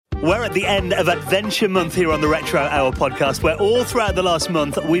We're at the end of Adventure Month here on the Retro Hour podcast, where all throughout the last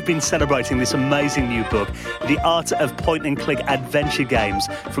month we've been celebrating this amazing new book, The Art of Point-and-Click Adventure Games,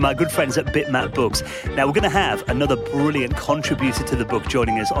 from our good friends at Bitmap Books. Now, we're going to have another brilliant contributor to the book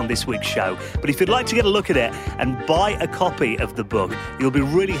joining us on this week's show. But if you'd like to get a look at it and buy a copy of the book, you'll be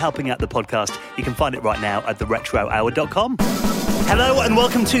really helping out the podcast. You can find it right now at theretrohour.com. Hello and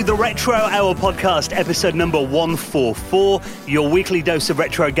welcome to the Retro Hour podcast, episode number 144, your weekly dose of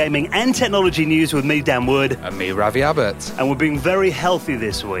retro gaming and technology news with me, Dan Wood. And me, Ravi Abbott. And we're being very healthy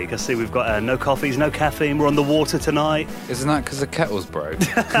this week. I see we've got no coffees, no caffeine, we're on the water tonight. Isn't that because the kettle's broke?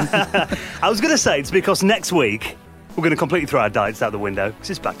 I was going to say it's because next week we're going to completely throw our diets out the window because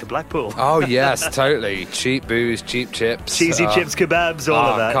it's back to Blackpool. Oh, yes, totally. Cheap booze, cheap chips. Cheesy chips, kebabs, all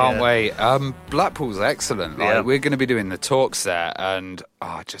of that. Can't wait. Blackpool's excellent. We're going to be doing the talks there, and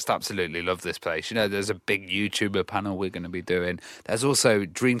I just absolutely love this place. You know, there's a big YouTuber panel we're going to be doing. There's also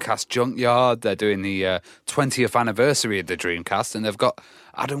Dreamcast Junkyard. They're doing the 20th anniversary of the Dreamcast, and they've got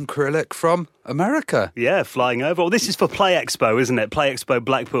Adam Krillick from America. Yeah, flying over. Well, this is for Play Expo, isn't it? Play Expo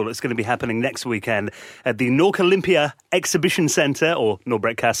Blackpool. It's going to be happening next weekend at the Nork Olympia Exhibition Centre, or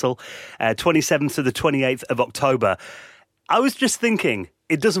Norbreck Castle, 27th to the 28th of October. I was just thinking,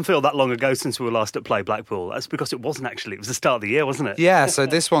 it doesn't feel that long ago since we were last at Play Blackpool. That's because it wasn't actually. It was the start of the year, wasn't it? Yeah, so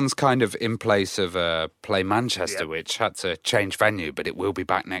this one's kind of in place of Play Manchester, which had to change venue, but it will be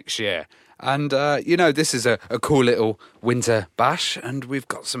back next year. And, this is a cool little winter bash, and we've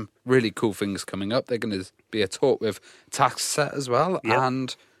got some really cool things coming up. There's going to be a talk with Taskset as well,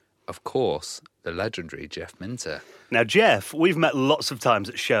 and, of course, the legendary Jeff Minter. Now, Jeff, we've met lots of times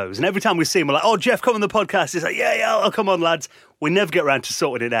at shows, and every time we see him, we're like, oh, Jeff, come on the podcast. He's like, yeah, I'll come on, lads. We never get around to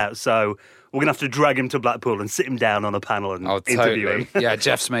sorting it out, so we're going to have to drag him to Blackpool and sit him down on a panel and interview him. Yeah,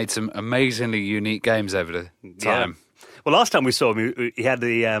 Jeff's made some amazingly unique games over the time. Yeah. Well, last time we saw him, he had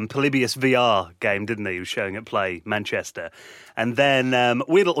the Polybius VR game, didn't he? He was showing at Play Manchester. And then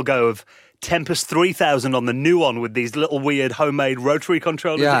we had a little go of Tempest 3000 on the new one with these little weird homemade rotary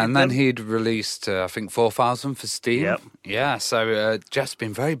controllers. Yeah, and then he'd released, 4,000 for Steam. Yep. Yeah, so Jeff's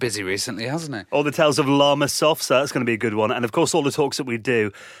been very busy recently, hasn't he? All the tales of Llama Soft, so that's going to be a good one. And, of course, all the talks that we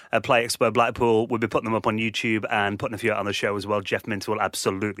do at Play Expo Blackpool, we'll be putting them up on YouTube and putting a few out on the show as well. Jeff Minter will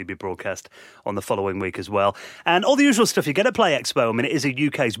absolutely be broadcast on the following week as well. And all the usual stuff you get at Play Expo. I mean, it is a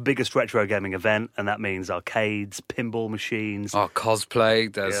UK's biggest retro gaming event, and that means arcades, pinball machines. Oh,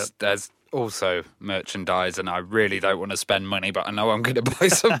 cosplay, there's also merchandise, and I really don't want to spend money, but I know I'm going to buy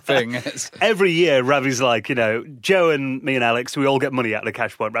something. Every year, Ravi's like, Joe and me and Alex, we all get money out of the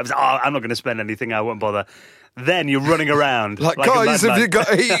cash point. Ravi's like, I'm not going to spend anything, I won't bother. Then you're running around like guys, have you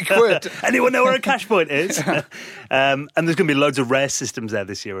got 80 quid? Anyone know where a cash point is? And there's going to be loads of rare systems there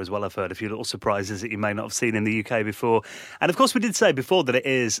this year as well, I've heard. A few little surprises that you may not have seen in the UK before. And of course, we did say before that it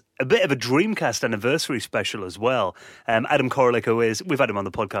is a bit of a Dreamcast anniversary special as well. Adam Korilik, who is, we've had him on the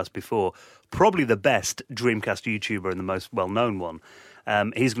podcast before, probably the best Dreamcast YouTuber and the most well-known one.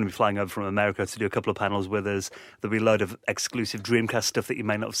 He's going to be flying over from America to do a couple of panels with us. There'll be a load of exclusive Dreamcast stuff that you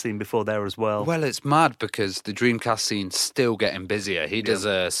may not have seen before there as well. Well, it's mad because the Dreamcast scene's still getting busier. He does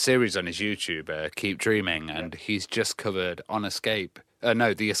a series on his YouTube, Keep Dreaming, and he's just covered On Escape. The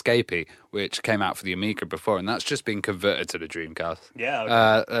Escapee, which came out for the Amiga before, and that's just been converted to the Dreamcast. Yeah.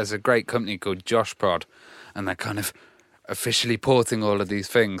 Okay. There's a great company called Josh Prod, and they're kind of officially porting all of these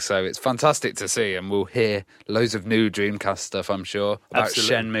things, so it's fantastic to see, and we'll hear loads of new Dreamcast stuff, I'm sure, about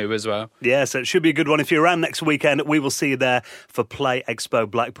Shenmue as well. Yeah, so it should be a good one. If you're around next weekend, we will see you there for Play Expo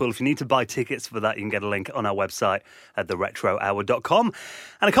Blackpool. If you need to buy tickets for that, you can get a link on our website at theretrohour.com. And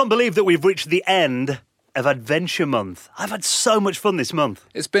I can't believe that we've reached the end of Adventure Month. I've had so much fun this month.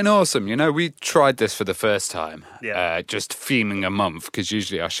 It's been awesome. We tried this for the first time, just theming a month, because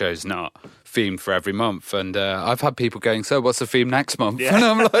usually our show's not themed for every month. And I've had people going, so what's the theme next month? Yeah. And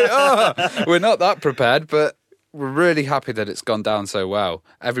I'm like, we're not that prepared, but we're really happy that it's gone down so well.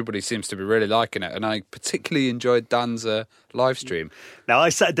 Everybody seems to be really liking it, and I particularly enjoyed Dan's live stream. Now, I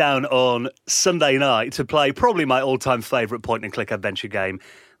sat down on Sunday night to play probably my all-time favourite point-and-click adventure game,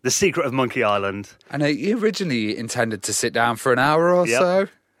 The Secret of Monkey Island. And you originally intended to sit down for an hour or so.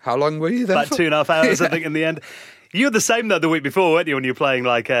 How long were you there? About 2.5 hours, I think, in the end. You were the same, though, the week before, weren't you, when you were playing,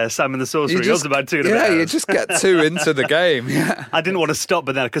 like, Sam and the Sorcerer? It was about 2.5 hours. Yeah, you just get too into the game. Yeah. I didn't want to stop,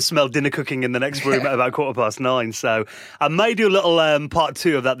 but then I could smell dinner cooking in the next room at about 9:15. So I may do a little part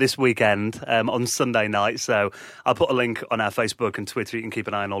 2 of that this weekend on Sunday night. So I'll put a link on our Facebook and Twitter. You can keep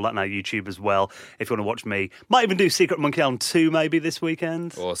an eye on all that on our YouTube as well if you want to watch me. Might even do Secret Monkey Island 2 maybe this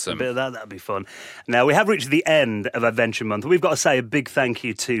weekend. Awesome. A bit of that'd be fun. Now, we have reached the end of Adventure Month. We've got to say a big thank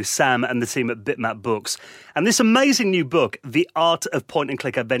you to Sam and the team at Bitmap Books. And this amazing amazing new book, The Art of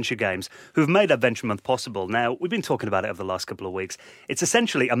Point-and-Click Adventure Games, who've made Adventure Month possible. Now, we've been talking about it over the last couple of weeks. It's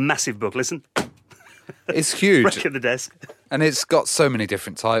essentially a massive book. Listen. It's huge. Break at the desk. And it's got so many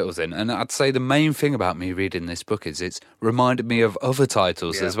different titles in. And I'd say the main thing about me reading this book is it's reminded me of other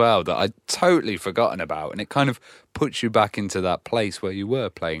titles as well that I'd totally forgotten about. And it kind of puts you back into that place where you were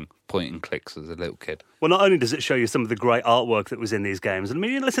playing point and clicks as a little kid. Well, not only does it show you some of the great artwork that was in these games, and I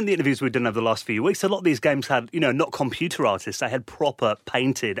mean, you listen to the interviews we've done over the last few weeks, a lot of these games had, not computer artists, they had proper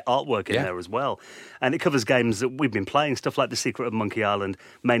painted artwork in there as well. And it covers games that we've been playing, stuff like The Secret of Monkey Island,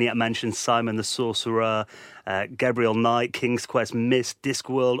 Maniac Mansion, Simon the Sorcerer, Gabriel Knight, King's Quest, Myst,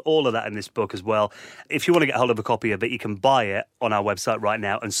 Discworld, all of that in this book as well. If you want to get hold of a copy of it, you can buy it on our website right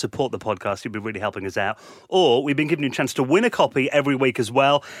now and support the podcast. You'll be really helping us out. Or we've been giving you a chance to win a copy every week as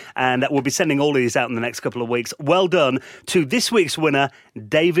well, and we'll be sending all of these out in the next couple of weeks. Well done to this week's winner,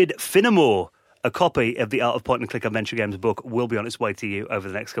 David Finnemore. A copy of the Art of Point-and-Click Adventure Games book will be on its way to you over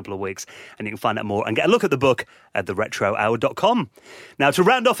the next couple of weeks, and you can find out more and get a look at the book at theretrohour.com. Now, to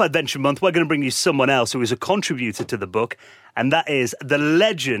round off Adventure Month, we're going to bring you someone else who is a contributor to the book, and that is the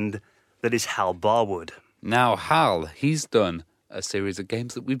legend that is Hal Barwood. Now, Hal, he's done a series of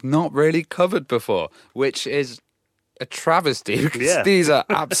games that we've not really covered before, which is a travesty, because these are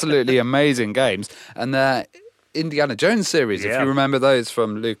absolutely amazing games, and they're Indiana Jones series, if you remember those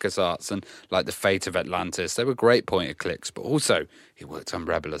from LucasArts, and like The Fate of Atlantis. They were great point-and-clicks, but also he worked on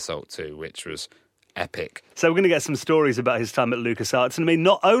Rebel Assault 2, which was epic. So we're going to get some stories about his time at LucasArts. And I mean,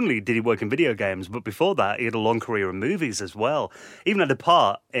 not only did he work in video games, but before that, he had a long career in movies as well. Even had a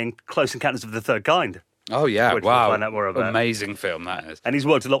part in Close Encounters of the Third Kind. Oh, yeah, which wow. We'll find out more about. Amazing film, that is. And he's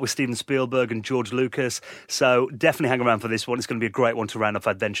worked a lot with Steven Spielberg and George Lucas, so definitely hang around for this one. It's going to be a great one to round off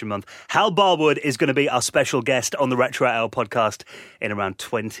Adventure Month. Hal Barwood is going to be our special guest on the Retro Hour podcast in around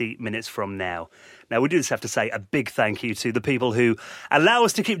 20 minutes from now. Now, we do just have to say a big thank you to the people who allow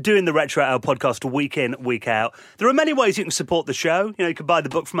us to keep doing the Retro Hour podcast week in, week out. There are many ways you can support the show. You could buy the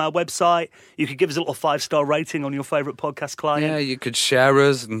book from our website. You could give us a little 5-star rating on your favourite podcast client. Yeah, you could share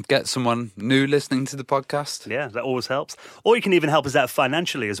us and get someone new listening to the podcast. Yeah, that always helps. Or you can even help us out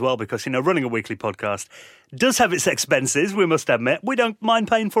financially as well, because, running a weekly podcast does have its expenses, we must admit. We don't mind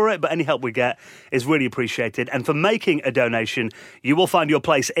paying for it, but any help we get is really appreciated. And for making a donation, you will find your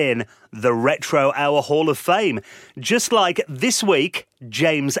place in the Retro Hour Hall of Fame. Just like this week,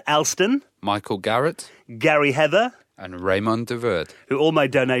 James Alston, Michael Garrett, Gary Heather, and Raymond DeVerd, who all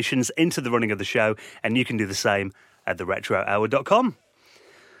made donations into the running of the show, and you can do the same at theretrohour.com.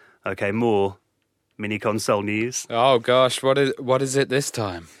 Okay, more mini console news. Oh gosh, what is it this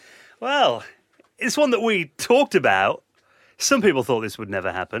time? Well, it's one that we talked about. Some people thought this would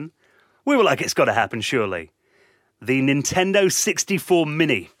never happen. We were like, it's got to happen, surely. The Nintendo 64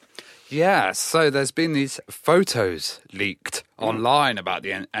 Mini. Yeah, so there's been these photos leaked online about the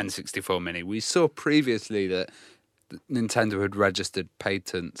N64 Mini. We saw previously that Nintendo had registered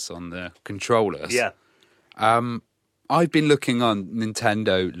patents on the controllers. Yeah. I've been looking on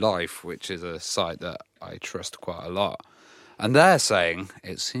Nintendo Life, which is a site that I trust quite a lot, and they're saying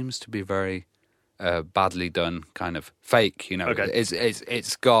it seems to be very badly done, kind of fake. Okay.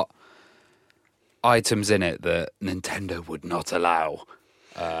 It's got items in it that Nintendo would not allow.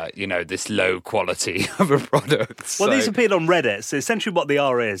 This low quality of a product. Well, these appeared on Reddit. So essentially what they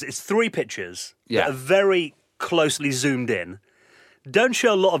are is, it's 3 pictures that are very closely zoomed in. Don't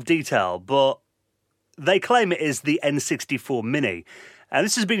show a lot of detail, but they claim it is the N64 Mini. And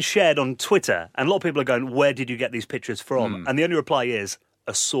this has been shared on Twitter, and a lot of people are going, where did you get these pictures from? And the only reply is,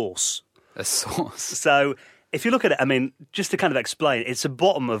 a source. A source. So if you look at it, I mean, just to kind of explain, it's a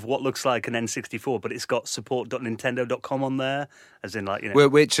bottom of what looks like an N64, but it's got support.nintendo.com on there, as in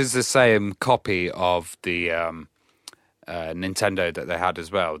Which is the same copy of the Nintendo that they had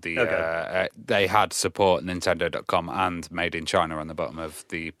as well. They had support Nintendo.com and Made in China on the bottom of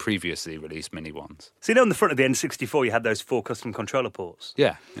the previously released mini ones. So on the front of the N64 you had those 4 custom controller ports.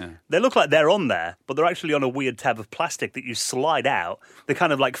 Yeah. They look like they're on there, but they're actually on a weird tab of plastic that you slide out. They're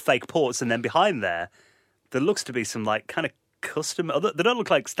kind of like fake ports, and then behind there looks to be some kind of custom... They don't look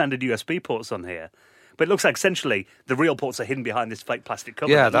like standard USB ports on here. But it looks like essentially the real ports are hidden behind this fake plastic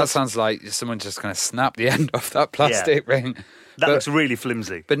cover. Yeah, that sounds like someone just going to snap the end off that plastic ring. That looks really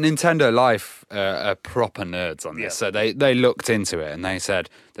flimsy. But Nintendo Life are proper nerds on this. So they looked into it and they said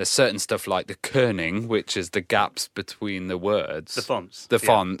there's certain stuff like the kerning, which is the gaps between the words. The fonts. The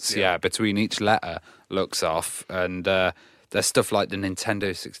fonts, between each letter looks off. And there's stuff like the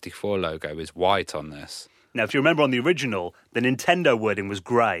Nintendo 64 logo is white on this. Now, if you remember on the original, the Nintendo wording was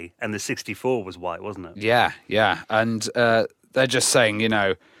grey and the 64 was white, wasn't it? Yeah. And they're just saying,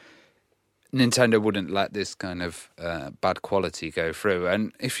 Nintendo wouldn't let this kind of bad quality go through.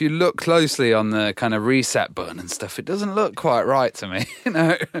 And if you look closely on the kind of reset button and stuff, it doesn't look quite right to me, you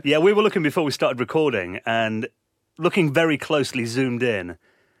know? Yeah, we were looking before we started recording, and looking very closely zoomed in,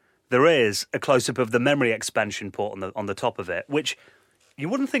 there is a close-up of the memory expansion port on the top of it, which you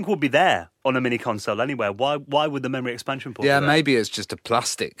wouldn't think would be there on a mini console anywhere. Why would the memory expansion port be there? Maybe it's just a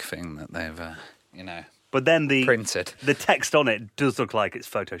plastic thing that they've, But then printed. The text on it does look like it's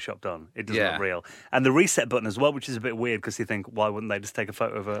photoshopped on. It doesn't look real. And the reset button as well, which is a bit weird because you think, why wouldn't they just take a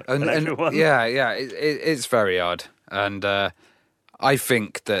photo of an actual one? Yeah, it's very odd. And I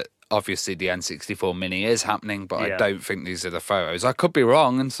think that obviously the N64 Mini is happening, but I don't think these are the photos. I could be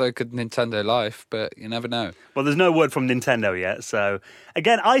wrong, and so could Nintendo Life, but you never know. Well, there's no word from Nintendo yet, so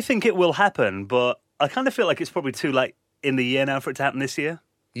again, I think it will happen, but I kind of feel like it's probably too late in the year now for it to happen this year.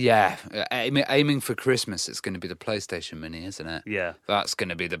 Yeah, aiming for Christmas, it's going to be the PlayStation Mini, isn't it? Yeah. That's going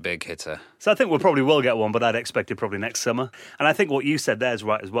to be the big hitter. So I think we probably will get one, but I'd expect it probably next summer. And I think what you said there is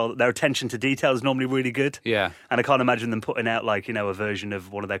right as well. Their attention to detail is normally really good. Yeah. And I can't imagine them putting out, like, you know, a version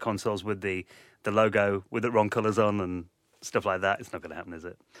of one of their consoles with the logo with the wrong colours on and stuff like that. It's not going to happen, is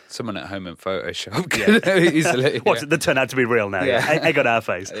it? Someone at home in Photoshop could easily. What's it? They turn out to be real now. Yeah. Egg on our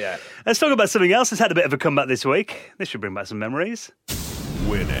face. Yeah. Let's talk about something else that's had a bit of a comeback this week. This should bring back some memories.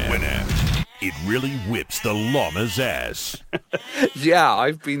 Winamp. It really whips the llama's ass. Yeah,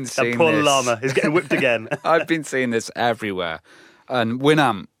 I've been seeing that poor this. llama is getting whipped again. I've been seeing this everywhere. And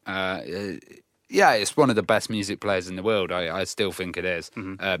Winamp, it's one of the best music players in the world. I still think it is.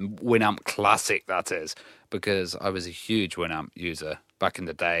 Mm-hmm. Winamp Classic, that is, because I was a huge Winamp user back in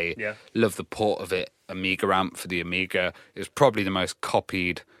the day. Yeah. Loved the port of it, Amiga amp for the Amiga. It was probably the most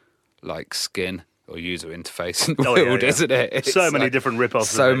copied, skin or user interface in the world, isn't it? It's so many different rip-offs.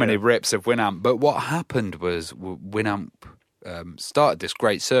 So many rips of Winamp. But what happened was Winamp started this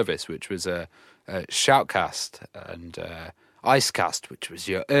great service, which was a Shoutcast and Icecast, which was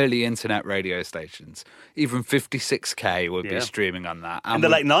your early internet radio stations. Even 56K would be streaming on that. And in the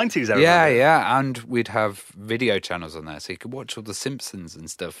late 90s, I remember. Yeah. And we'd have video channels on there, so you could watch all the Simpsons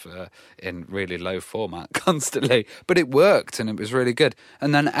and stuff in really low format constantly. But it worked, and it was really good.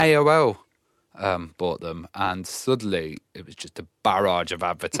 And then AOL bought them, and suddenly it was just a barrage of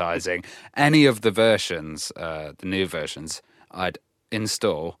advertising. Any of the versions, the new versions, I'd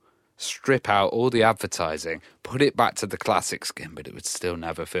install, strip out all the advertising, put it back to the classic skin, but it would still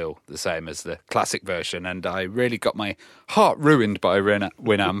never feel the same as the classic version. And I really got my heart ruined by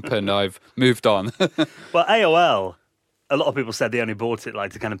Winamp, and I've moved on. Well, AOL, a lot of people said they only bought it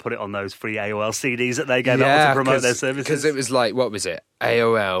to kind of put it on those free AOL CDs that they gave out to promote their services. Because it was what was it?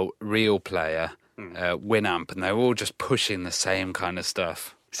 AOL, Real Player, Winamp, and they were all just pushing the same kind of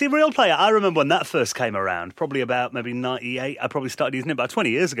stuff. See, Real Player, I remember when that first came around, probably about maybe 98. I probably started using it about 20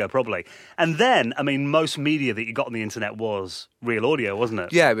 years ago, probably. And then, most media that you got on the internet was Real Audio, wasn't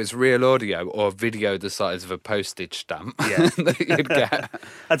it? Yeah, it was Real Audio or video the size of a postage stamp that you'd get.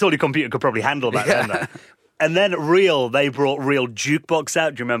 That's all your computer could probably handle back then, though. And then they brought Real Jukebox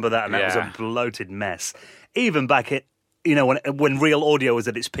out. Do you remember that? And that was a bloated mess. Even back at, when Real Audio was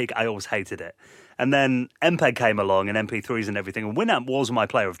at its peak, I always hated it. And then MPEG came along and MP3s and everything, and Winamp was my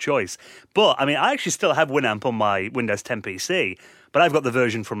player of choice. But, I actually still have Winamp on my Windows 10 PC, but I've got the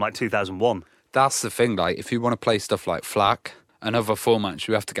version from 2001. That's the thing, if you want to play stuff like FLAC and other formats,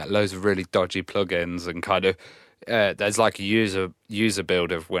 you have to get loads of really dodgy plugins and kind of, there's a user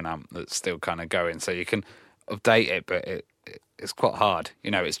build of Winamp that's still kind of going, so you can update it, but it's quite hard.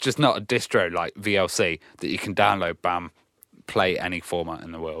 It's just not a distro like VLC that you can download, bam, play any format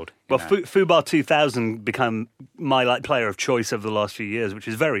in the world. Well, Fubar 2000 became my player of choice over the last few years, which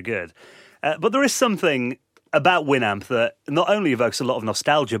is very good. But there is something about Winamp that not only evokes a lot of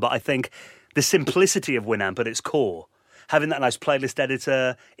nostalgia, but I think the simplicity of Winamp at its core. Having that nice playlist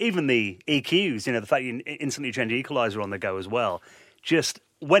editor, even the EQs, the fact you instantly change the equalizer on the go as well. Just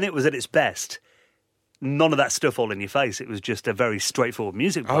when it was at its best, none of that stuff all in your face. It was just a very straightforward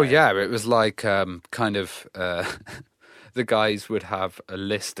music player. Oh, yeah. It was the guys would have a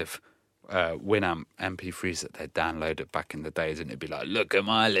list of Winamp MP3s that they'd downloaded back in the days, and it'd be like, look at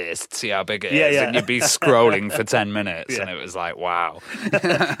my list, see how big it is. And you'd be scrolling for 10 minutes, and it was like, wow.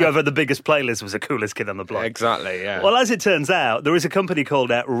 Whoever the biggest playlist was the coolest kid on the block. Exactly, yeah. Well, as it turns out, there is a company called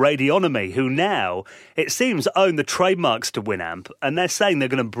Radionomy, who now, it seems, own the trademarks to Winamp, and they're saying they're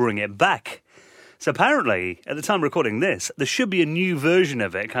going to bring it back. So apparently, at the time of recording this, there should be a new version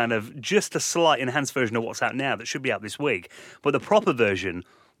of it, kind of just a slight enhanced version of what's out now that should be out this week. But the proper version,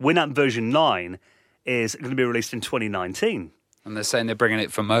 Winamp version 9, is going to be released in 2019. And they're saying they're bringing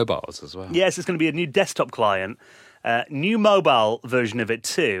it for mobiles as well. Yes, it's going to be a new desktop client, new mobile version of it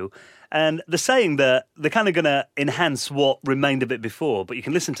too. And they're saying that they're kind of going to enhance what remained of it before, but you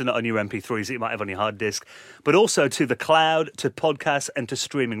can listen to not only your MP3s that you might have on your hard disk, but also to the cloud, to podcasts, and to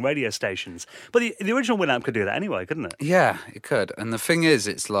streaming radio stations. But the original Winamp could do that anyway, couldn't it? Yeah, it could. And the thing is,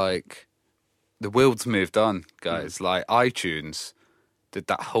 it's like the world's moved on, guys. Like iTunes did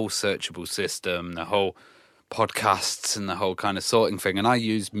that whole searchable system, the whole podcasts and the whole kind of sorting thing. And I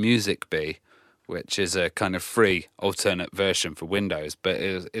use MusicBee, which is a kind of free alternate version for Windows, but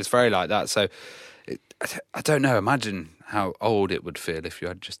it's very like that. So I don't know, imagine how old it would feel if you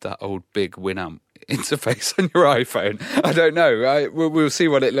had just that old big Winamp interface on your iPhone. I don't know, right? We'll see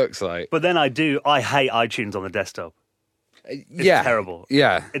what it looks like. But then I hate iTunes on the desktop. It's terrible.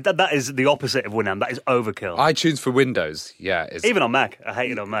 Yeah. That is the opposite of Winamp. That is overkill. iTunes for Windows, yeah. Even on Mac. I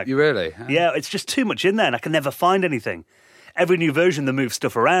hate it on Mac. You really? Yeah, it's just too much in there and I can never find anything. Every new version, they move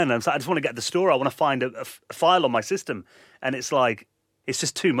stuff around. And I just want to get to the store. I want to find a file on my system. And it's like, it's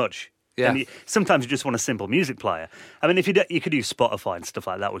just too much. Yeah. And sometimes you just want a simple music player. I mean, if you could use Spotify and stuff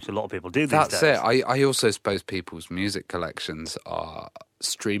like that, which a lot of people do these days. That's it. I also suppose people's music collections are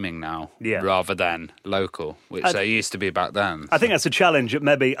streaming now rather than local, which they used to be back then. I think that's a challenge that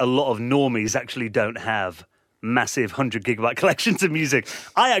maybe a lot of normies actually don't have massive 100 gigabyte collections of music.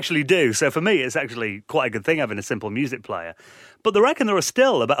 I actually do. So for me, it's actually quite a good thing having a simple music player. But they reckon there are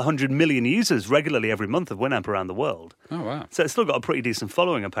still about 100 million users regularly every month of Winamp around the world. Oh, wow. So it's still got a pretty decent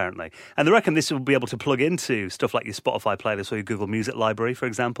following, apparently. And they reckon this will be able to plug into stuff like your Spotify playlist or your Google Music library, for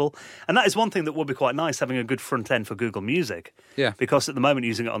example. And that is one thing that would be quite nice, having a good front end for Google Music. Yeah. Because at the moment,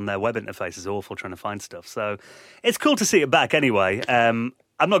 using it on their web interface is awful, trying to find stuff. So it's cool to see it back anyway.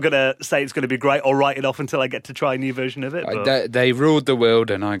 I'm not going to say it's going to be great or write it off until I get to try a new version of it. But they ruled the world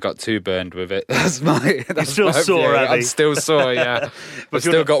and I got too burned with it. That's my... You're still sore, Abby. I'm still sore, yeah. I've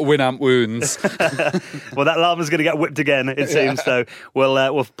still got Winamp wounds. Well, that llama's going to get whipped again, it seems. So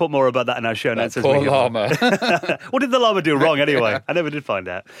we'll put more about that in our show notes. Poor llama. What did the llama do wrong anyway? I never did find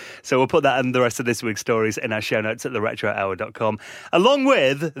out. So we'll put that and the rest of this week's stories in our show notes at theretrohour.com, along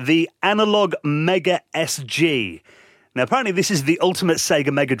with the Analog Mega SG. Now, apparently this is the ultimate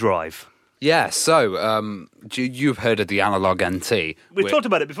Sega Mega Drive. Yeah, so you've heard of the Analog NT. We've talked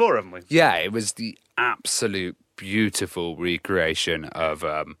about it before, haven't we? Yeah, it was the absolute beautiful recreation of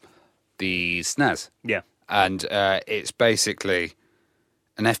the SNES. Yeah. And it's basically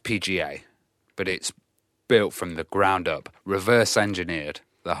an FPGA, but it's built from the ground up, reverse engineered,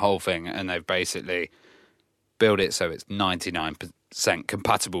 the whole thing, and they've basically built it so it's 99%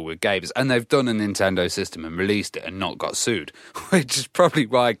 compatible with games, and they've done a Nintendo system and released it and not got sued, which is probably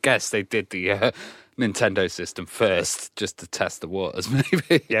why I guess they did the Nintendo system first, just to test the waters,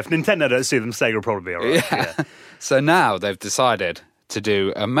 maybe. Yeah, if Nintendo don't sue them, Sega will probably be all right. Yeah. So now they've decided to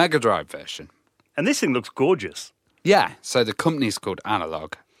do a Mega Drive version. And this thing looks gorgeous. Yeah, so the company's called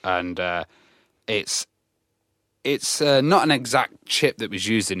Analog, and it's not an exact chip that was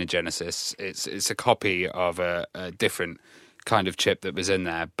used in the Genesis. It's a copy of a different kind of chip that was in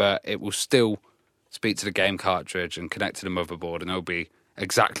there, but it will still speak to the game cartridge and connect to the motherboard, and it'll be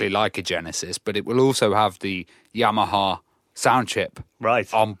exactly like a Genesis, but it will also have the Yamaha sound chip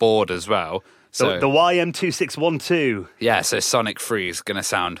on board as well. So the YM2612. Yeah, so Sonic 3 is going to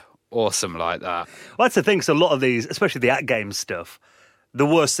sound awesome like that. Well, that's the thing, so a lot of these, especially the at-game stuff, the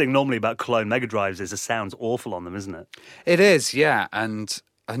worst thing normally about clone Mega Drives is the sound's awful on them, isn't it? It is, yeah, and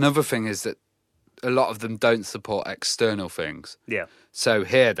another thing is that a lot of them don't support external things. Yeah. So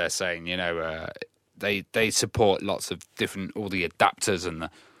here they're saying, they support lots of different, all the adapters and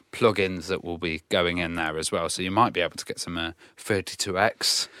the plugins that will be going in there as well. So you might be able to get some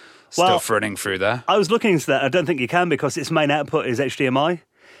 32X stuff running through there. I was looking into that. I don't think you can because its main output is HDMI.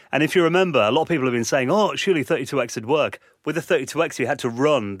 And if you remember, a lot of people have been saying, surely 32X would work. With the 32X, you had to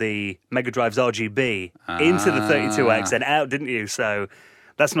run the Mega Drive's RGB into the 32X and out, didn't you? So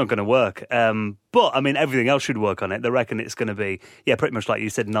that's not going to work. But, I mean, everything else should work on it. They reckon it's going to be, pretty much like you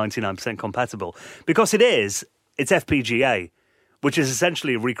said, 99% compatible. Because it's FPGA, which is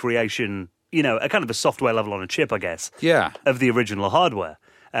essentially a recreation, a kind of a software level on a chip, I guess, of the original hardware.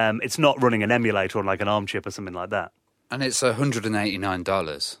 It's not running an emulator on like an ARM chip or something like that. And it's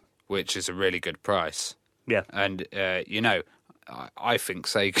 $189, which is a really good price. Yeah. And, I think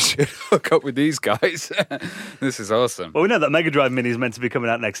Sega should hook up with these guys. This is awesome. Well, we know that Mega Drive Mini is meant to be coming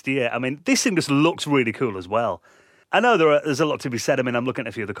out next year. I mean, this thing just looks really cool as well. I know there's a lot to be said. I mean, I'm looking at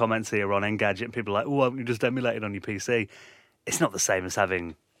a few of the comments here on Engadget, and people are like, why don't you just emulate it on your PC? It's not the same as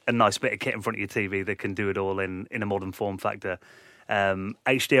having a nice bit of kit in front of your TV that can do it all in a modern form factor.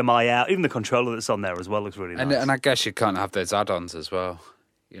 HDMI out, even the controller that's on there as well looks really nice. And I guess you can't have those add-ons as well.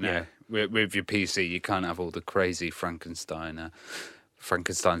 With your PC, you can't have all the crazy Frankenstein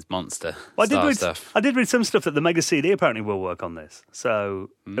Frankenstein's monster stuff. I did read some stuff that the Mega CD apparently will work on this. So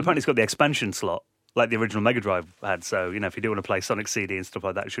apparently it's got the expansion slot, like the original Mega Drive had. So, if you do want to play Sonic CD and stuff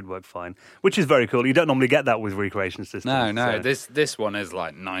like that, it should work fine, which is very cool. You don't normally get that with recreation systems. No. So. This one is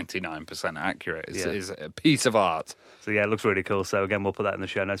like 99% accurate. It's a piece of art. So, yeah, it looks really cool. So, again, we'll put that in the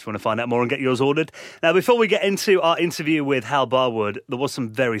show notes if you want to find out more and get yours ordered. Now, before we get into our interview with Hal Barwood, there was some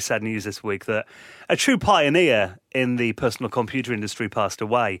very sad news this week that a true pioneer in the personal computer industry passed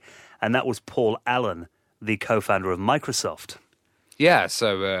away, and that was Paul Allen, the co-founder of Microsoft. Yeah,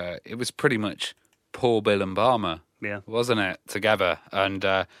 so it was pretty much Paul, Bill and Barmer, wasn't it, together? And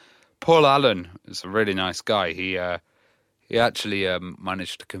Paul Allen is a really nice guy. He actually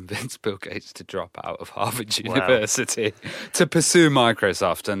managed to convince Bill Gates to drop out of Harvard University to pursue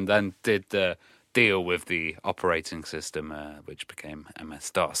Microsoft, and then did the deal with the operating system, which became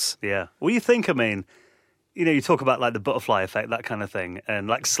MS-DOS. Yeah. Well, you think, you talk about like the butterfly effect, that kind of thing, and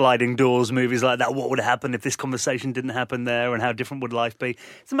like sliding doors, movies like that. What would happen if this conversation didn't happen there, and how different would life be?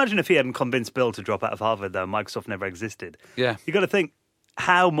 So imagine if he hadn't convinced Bill to drop out of Harvard, though. Microsoft never existed. Yeah. You got to think,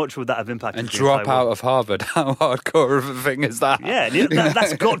 how much would that have impacted? And drop out of Harvard, how hardcore of a thing is that? Yeah,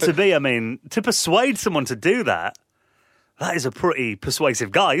 that's got to be, to persuade someone to do that, that is a pretty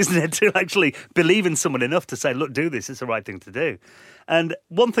persuasive guy, isn't it? To actually believe in someone enough to say, look, do this, it's the right thing to do. And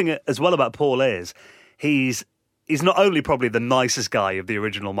one thing as well about Paul is, he's not only probably the nicest guy of the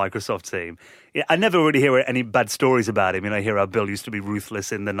original Microsoft team. I never really hear any bad stories about him. I hear how Bill used to be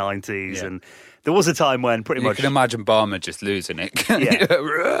ruthless in the 90s, and there was a time when pretty much... You can imagine Barmer just losing it.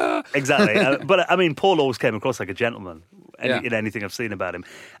 Yeah, exactly. But, Paul always came across like a gentleman in anything I've seen about him.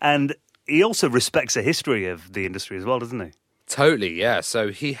 And he also respects the history of the industry as well, doesn't he? Totally, yeah. So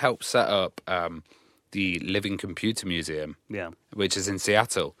he helped set up the Living Computer Museum, which is in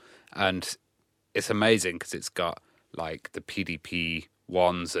Seattle. And it's amazing because it's got like the PDP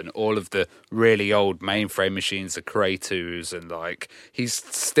ones and all of the really old mainframe machines, the Cray 2s, and like he's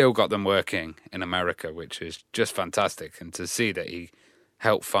still got them working in America, which is just fantastic. And to see that he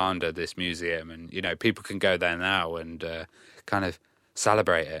helped found this museum, and people can go there now and kind of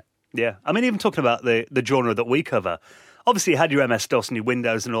celebrate it. Yeah, even talking about the genre that we cover, obviously you had your MS-DOS and your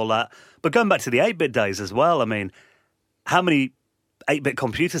Windows and all that, but going back to the 8-bit days as well, how many 8-bit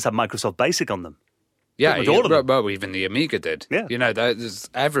computers had Microsoft Basic on them? Yeah, all of them. Well, even the Amiga did. Yeah.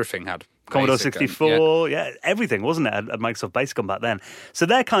 Everything had Commodore 64, everything, wasn't it, had Microsoft Basic on back then. So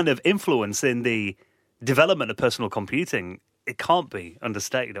their kind of influence in the development of personal computing, it can't be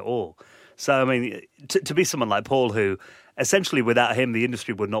understated at all. So, to be someone like Paul, who essentially without him, the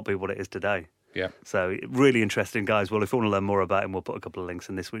industry would not be what it is today. Yeah. So, really interesting, guys. Well, if you want to learn more about him, we'll put a couple of links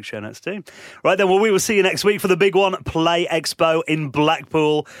in this week's show notes too. Right then, well, we will see you next week for the big one, Play Expo in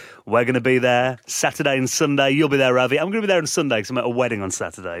Blackpool. We're going to be there Saturday and Sunday. You'll be there, Ravi. I'm going to be there on Sunday because I'm at a wedding on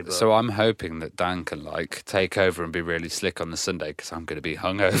Saturday. But... So I'm hoping that Dan can, take over and be really slick on the Sunday because I'm going to be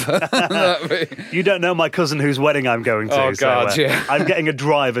hungover. You don't know my cousin whose wedding I'm going to. Oh, God, yeah. I'm getting a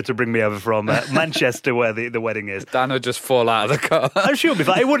driver to bring me over from Manchester where the wedding is. Dan will just fall out of the car. I'm sure it'll be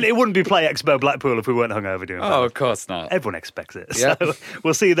fine. It wouldn't be Play Expo Blackpool if we weren't hungover doing that. Oh, of course not. Everyone expects it. Yep. So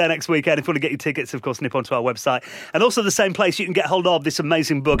we'll see you there next weekend. If you want to get your tickets, of course, nip onto our website. And also the same place you can get hold of this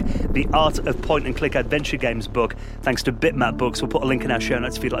amazing book, The Art of Point-and-Click Adventure Games book, thanks to Bitmap Books. We'll put a link in our show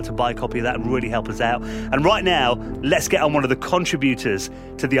notes if you'd like to buy a copy of that and really help us out. And right now, let's get on one of the contributors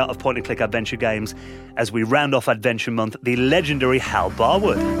to The Art of Point-and-Click Adventure Games as we round off Adventure Month, the legendary Hal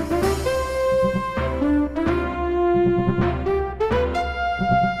Barwood.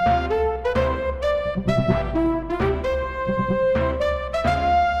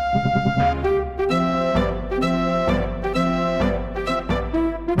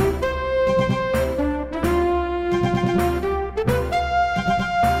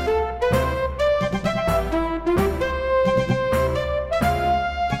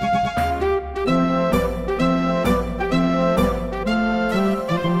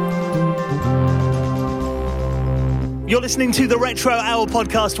 You're listening to the Retro Hour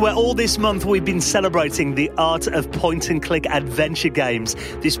podcast, where all this month we've been celebrating the art of point-and-click adventure games.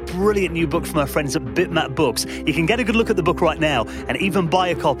 This brilliant new book from our friends at Bitmap Books. You can get a good look at the book right now and even buy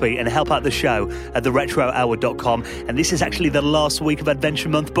a copy and help out the show at theretrohour.com. And this is actually the last week of Adventure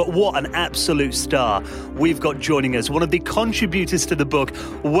Month, but what an absolute star we've got joining us, one of the contributors to the book.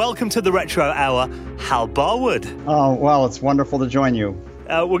 Welcome to the Retro Hour, Hal Barwood. Oh, well, it's wonderful to join you.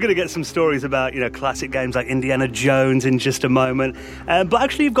 We're going to get some stories about, classic games like Indiana Jones in just a moment. But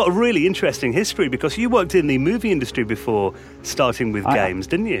actually, you've got a really interesting history because you worked in the movie industry before starting with games,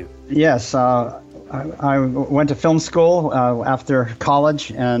 didn't you? Yes. I went to film school after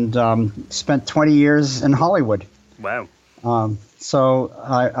college and spent 20 years in Hollywood. Wow. So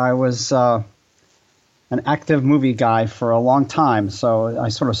I was an active movie guy for a long time, so I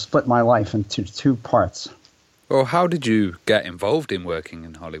sort of split my life into two parts. Well, how did you get involved in working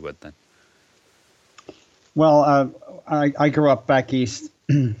in Hollywood then? Well, I grew up back east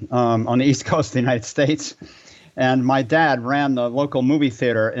on the East Coast of the United States, and my dad ran the local movie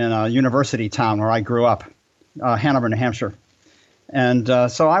theater in a university town where I grew up, Hanover, New Hampshire. And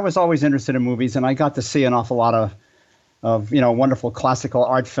so I was always interested in movies, and I got to see an awful lot of wonderful classical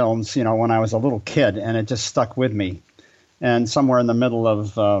art films, when I was a little kid, and it just stuck with me. And somewhere in the middle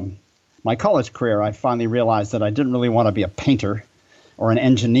of my college career, I finally realized that I didn't really want to be a painter or an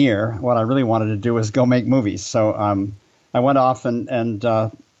engineer. What I really wanted to do was go make movies. So I went off and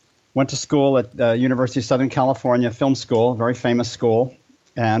went to school at University of Southern California Film School, a very famous school,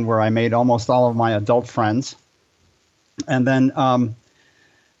 and where I made almost all of my adult friends. And then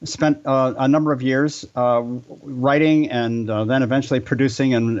spent a number of years writing and then eventually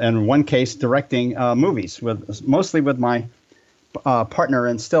producing and in one case directing movies, mostly with my partner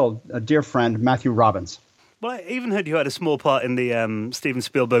and still a dear friend, Matthew Robbins. Well, I even heard you had a small part in the Steven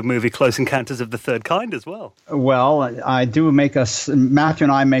Spielberg movie Close Encounters of the Third Kind as well. Well, I do Matthew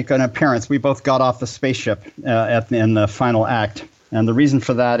and I make an appearance. We both got off the spaceship in the final act. And the reason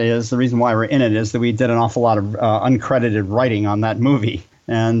for that the reason why we're in it is that we did an awful lot of uncredited writing on that movie.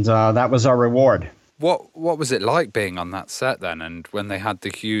 And that was our reward. What was it like being on that set then? And when they had the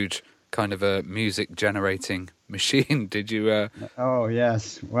huge kind of a music-generating machine, did you... Oh,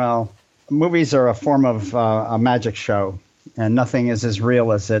 yes. Well, movies are a form of a magic show. And nothing is as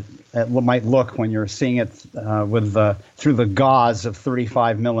real as it might look when you're seeing it through the gauze of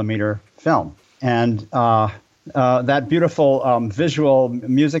 35-millimeter film. And... that beautiful visual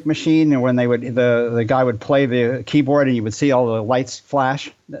music machine, and when the guy would play the keyboard and you would see all the lights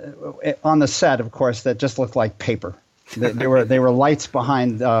flash on the set, of course, that just looked like paper. They were lights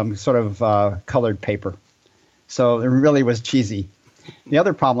behind colored paper. So it really was cheesy. The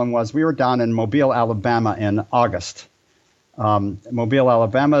other problem was we were down in Mobile, Alabama in August. Mobile,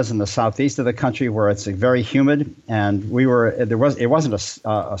 Alabama is in the southeast of the country where it's very humid, and it wasn't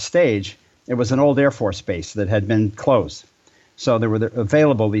a stage. It was an old Air Force base that had been closed. So there were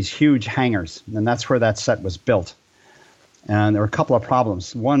available these huge hangars, and that's where that set was built. And there were a couple of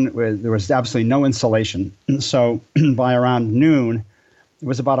problems. One, there was absolutely no insulation. So by around noon, it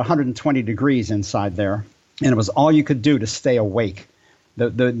was about 120 degrees inside there, and it was all you could do to stay awake.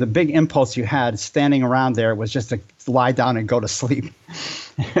 The big impulse you had standing around there was just to lie down and go to sleep.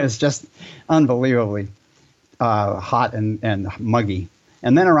 It was just unbelievably hot and muggy.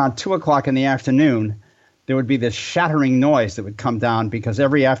 And then around 2 o'clock in the afternoon, there would be this shattering noise that would come down because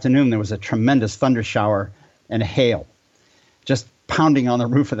every afternoon there was a tremendous thunder shower and hail just pounding on the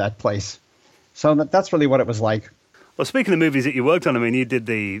roof of that place. So that's really what it was like. Well, speaking of movies that you worked on, I mean, you did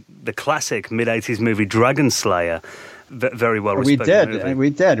the classic mid-'80s movie Dragon Slayer. Very well respected movie. We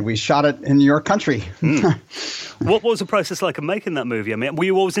did. We shot it in your country. What was the process like of making that movie? I mean, were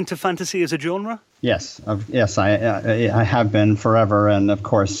you always into fantasy as a genre? Yes, I have been forever, and of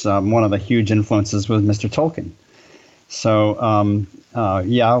course, one of the huge influences was Mr. Tolkien. So,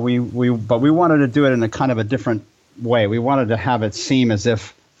 but we wanted to do it in a kind of a different way. We wanted to have it seem as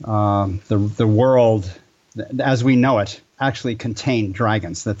if the world, as we know it, actually contained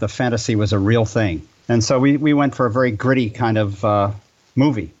dragons, that the fantasy was a real thing. And so we went for a very gritty kind of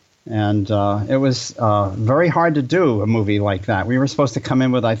movie. And it was very hard to do a movie like that. We were supposed to come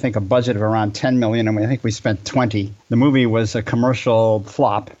in with, I think, a budget of around $10 million, and I think we spent $20. The movie was a commercial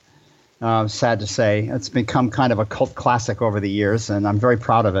flop, sad to say. It's become kind of a cult classic over the years, and I'm very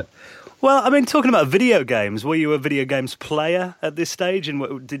proud of it. Well, I mean, talking about video games, were you a video games player at this stage?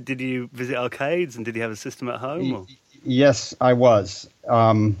 And did you visit arcades, and did you have a system at home? Or? Yes, I was.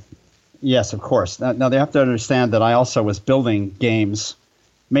 Yes, of course. Now, they have to understand that I also was building games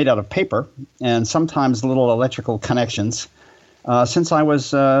made out of paper and sometimes little electrical connections since I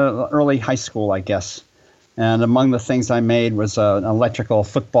was early high school, I guess. And among the things I made was an electrical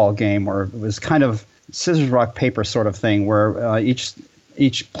football game where it was kind of scissors, rock, paper sort of thing where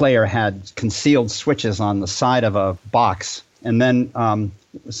each player had concealed switches on the side of a box. And then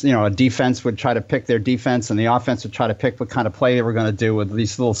a defense would try to pick their defense, and the offense would try to pick what kind of play they were going to do with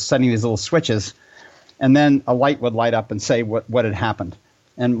setting these little switches. And then a light would light up and say what had happened.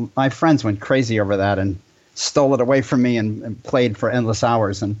 And my friends went crazy over that and stole it away from me and played for endless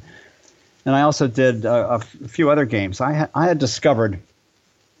hours. And I also did a few other games. I had discovered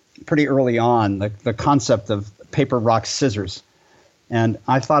pretty early on the concept of paper, rock, scissors. And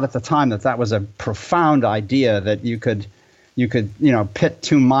I thought at the time that was a profound idea, that you could pit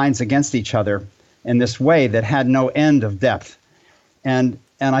two minds against each other in this way that had no end of depth. and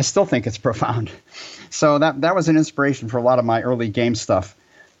I still think it's profound. So that was an inspiration for a lot of my early game stuff.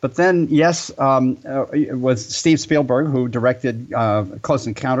 But then, yes, it was Steve Spielberg who directed Close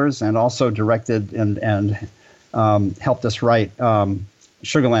Encounters and also directed and helped us write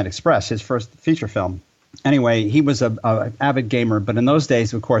Sugarland Express, his first feature film. Anyway, he was an avid gamer, but in those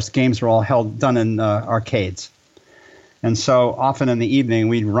days, of course, games were all done in arcades. And so often in the evening,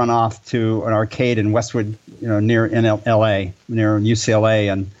 we'd run off to an arcade in Westwood, near in L.A., near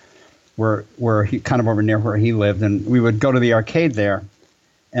UCLA, and where he kind of over near where he lived. And we would go to the arcade there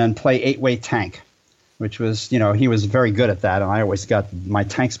and play 8-Way Tank, which was, he was very good at that, and I always got my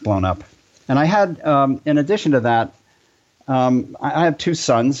tanks blown up. And I had, in addition to that, I have 2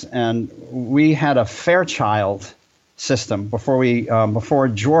 sons, and we had a Fairchild system before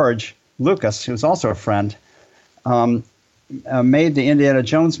George Lucas, who's also a friend, made the Indiana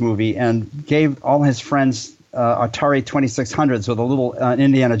Jones movie and gave all his friends Atari 2600s with a little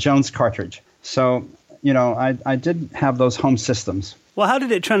Indiana Jones cartridge. So, I did have those home systems. Well, how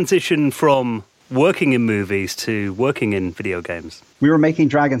did it transition from working in movies to working in video games? We were making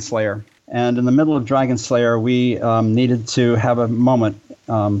Dragon Slayer, and in the middle of Dragon Slayer, we needed to have a moment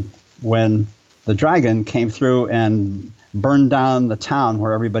when the dragon came through and burned down the town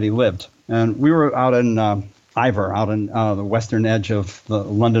where everybody lived. And we were out in Ivor, out in the western edge of the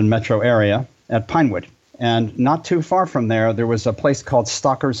London metro area at Pinewood. And not too far from there was a place called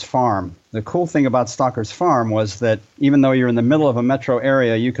Stalker's Farm. The cool thing about Stalker's Farm was that even though you're in the middle of a metro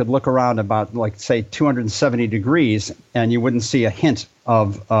area, you could look around about, say, 270 degrees, and you wouldn't see a hint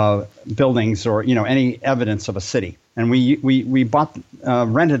of buildings or, any evidence of a city. And we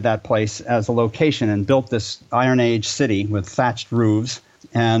rented that place as a location and built this Iron Age city with thatched roofs.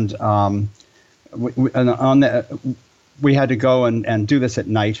 And we had to go and do this at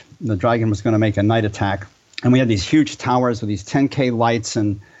night. The dragon was going to make a night attack. And we had these huge towers with these 10K lights,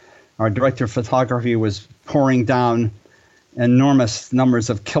 and our director of photography was pouring down enormous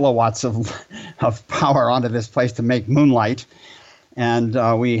numbers of kilowatts of power onto this place to make moonlight. And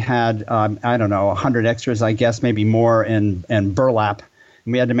we had, 100 extras, I guess, maybe more in burlap.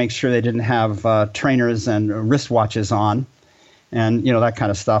 And we had to make sure they didn't have trainers and wristwatches on. And, that kind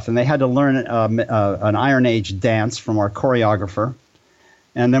of stuff. And they had to learn an Iron Age dance from our choreographer.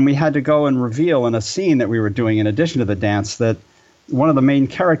 And then we had to go and reveal in a scene that we were doing, in addition to the dance, that one of the main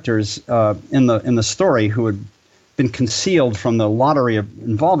characters in the story, who had been concealed from the lottery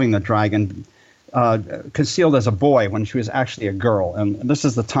involving the dragon, concealed as a boy when she was actually a girl. And this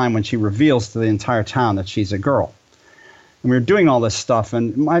is the time when she reveals to the entire town that she's a girl. And we were doing all this stuff,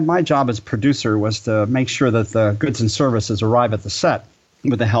 and my job as producer was to make sure that the goods and services arrive at the set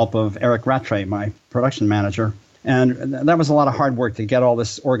with the help of Eric Rattray, my production manager. And that was a lot of hard work to get all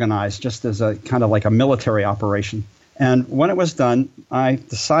this organized, just as a kind of like a military operation. And when it was done, I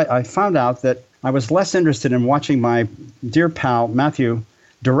found out that I was less interested in watching my dear pal Matthew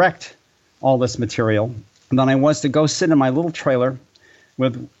direct all this material than I was to go sit in my little trailer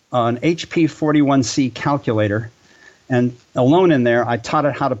with an HP41C calculator. And alone in there, I taught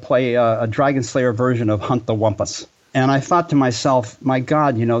it how to play a Dragon Slayer version of Hunt the Wumpus. And I thought to myself, my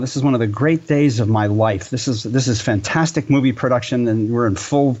God, this is one of the great days of my life. This is fantastic movie production, and we're in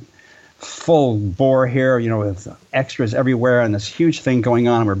full bore here, with extras everywhere and this huge thing going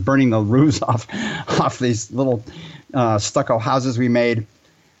on. And we're burning the roofs off these little stucco houses we made.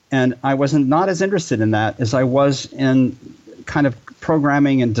 And I was not as interested in that as I was in kind of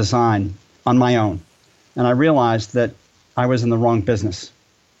programming and design on my own. And I realized that I was in the wrong business.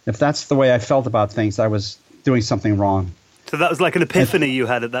 If that's the way I felt about things, I was doing something wrong. So that was like an epiphany you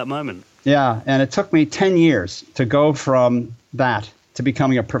had at that moment. Yeah, and it took me 10 years to go from that to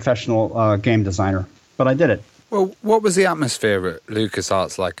becoming a professional game designer. But I did it. Well, what was the atmosphere at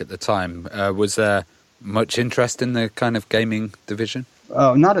LucasArts like at the time? Was there much interest in the kind of gaming division?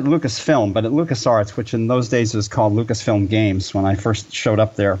 Not at Lucasfilm, but at LucasArts, which in those days was called Lucasfilm Games when I first showed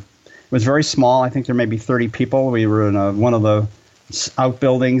up there. It was very small. I think there may be 30 people. We were in one of the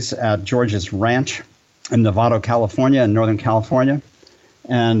outbuildings at George's Ranch in Novato, California, in Northern California.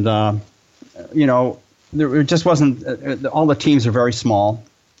 And, there just wasn't, all the teams are very small.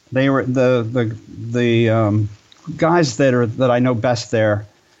 They were, the guys that I know best there,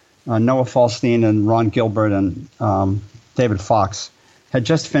 Noah Falstein and Ron Gilbert and David Fox, had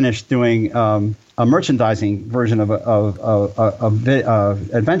just finished doing a merchandising version of a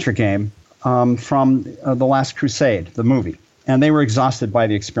adventure game from The Last Crusade, the movie. And they were exhausted by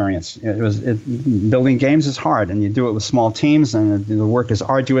the experience. Building games is hard, and you do it with small teams, and the work is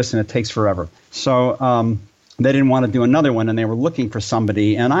arduous, and it takes forever. So they didn't want to do another one, and they were looking for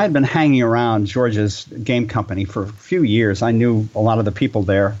somebody. And I had been hanging around George's game company for a few years. I knew a lot of the people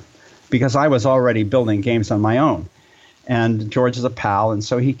there because I was already building games on my own. And George is a pal, and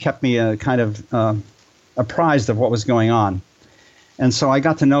so he kept me apprised of what was going on. And so I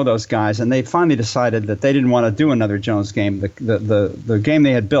got to know those guys, and they finally decided that they didn't want to do another Jones game. The game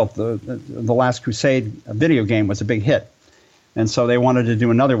they had built, the Last Crusade video game, was a big hit. And so they wanted to do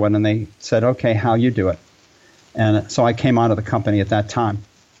another one, and they said, okay, Hal, you do it. And so I came onto the company at that time.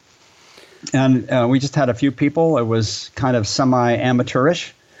 And we just had a few people. It was kind of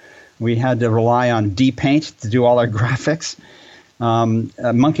semi-amateurish. We had to rely on D-Paint to do all our graphics.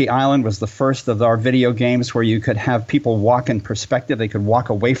 Monkey Island was the first of our video games where you could have people walk in perspective. They could walk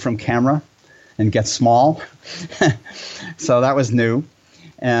away from camera and get small. So that was new.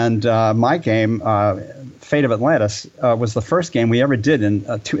 And my game, Fate of Atlantis, was the first game we ever did in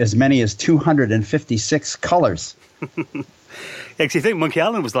as many as 256 colors. Yeah, because you think Monkey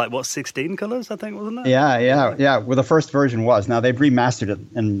Island was like, 16 colors, I think, wasn't it? Yeah. Well, the first version was. Now, they've remastered it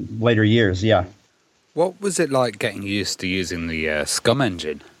in later years, yeah. What was it like getting used to using the Scum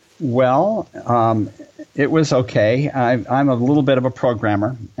engine? Well, it was okay. I'm a little bit of a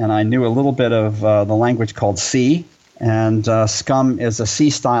programmer, and I knew a little bit of the language called C. And Scum is a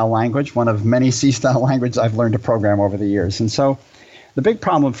C-style language, one of many C-style languages I've learned to program over the years. And so the big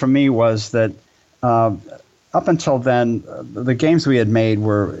problem for me was that up until then, the games we had made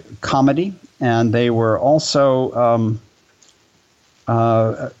were comedy, and they were also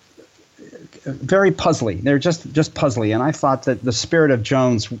very puzzly. They're just puzzly. And I thought that the spirit of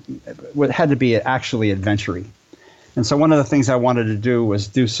Jones had to be actually adventure-y. And so one of the things I wanted to do was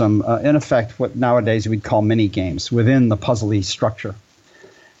do some, in effect, what nowadays we'd call mini games within the puzzly structure.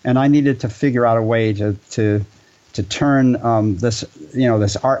 And I needed to figure out a way to turn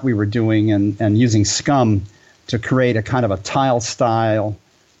this art we were doing and using Scum to create a kind of a tile style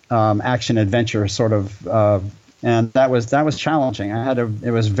action adventure sort of, and that was challenging.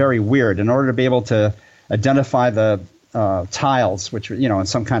 It was very weird. In order to be able to identify the tiles, which were, in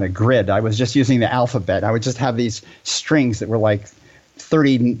some kind of grid. I was just using the alphabet. I would just have these strings that were like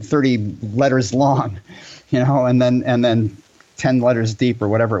 30 letters long, and then 10 letters deep or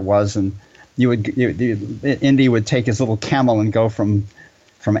whatever it was. And Indy would take his little camel and go from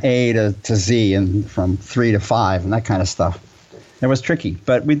A to Z and from 3 to 5 and that kind of stuff. It was tricky,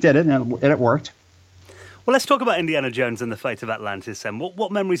 but we did it and it worked. Well, let's talk about Indiana Jones and the Fate of Atlantis then.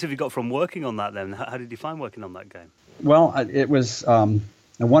 What memories have you got from working on that then? How did you find working on that game? Well, it was a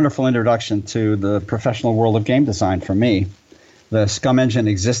wonderful introduction to the professional world of game design for me. The Scum engine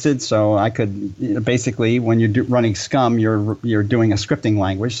existed, so I could basically, when you're running Scum, you're doing a scripting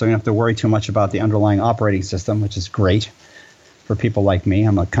language, so you don't have to worry too much about the underlying operating system, which is great for people like me.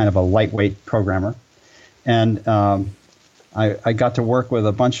 I'm a kind of a lightweight programmer. And I got to work with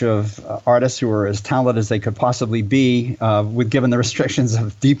a bunch of artists who were as talented as they could possibly be, given the restrictions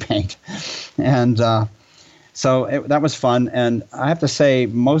of D-Paint. And so that was fun. And I have to say,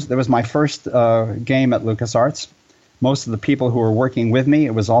 it was my first game at LucasArts. Most of the people who were working with me,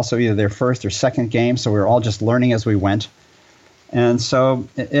 it was also either their first or second game, so we were all just learning as we went. And so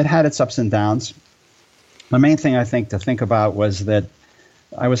it had its ups and downs. The main thing I think to think about was that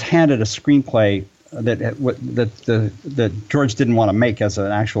I was handed a screenplay that George didn't want to make as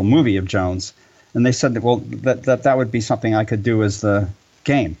an actual movie of Jones, and they said that would be something I could do as the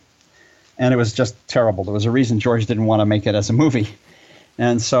game, and it was just terrible. There was a reason George didn't want to make it as a movie,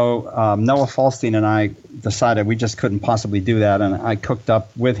 and so Noah Falstein and I decided we just couldn't possibly do that, and I cooked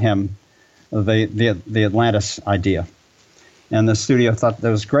up with him the Atlantis idea, and the studio thought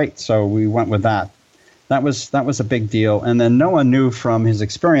that was great, so we went with that. That was a big deal, and then Noah knew from his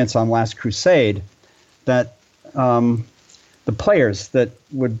experience on Last Crusade that the players that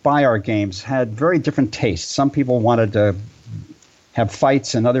would buy our games had very different tastes. Some people wanted to have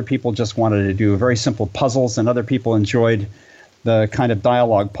fights, and other people just wanted to do very simple puzzles, and other people enjoyed the kind of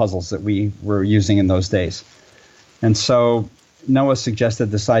dialogue puzzles that we were using in those days. And so Noah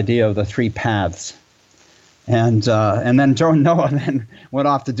suggested this idea of the 3 paths. And then Noah then went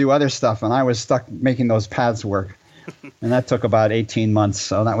off to do other stuff, and I was stuck making those paths work. And that took about 18 months,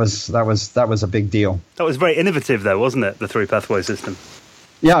 so that was a big deal. That was very innovative, though, wasn't it, the 3-pathway system?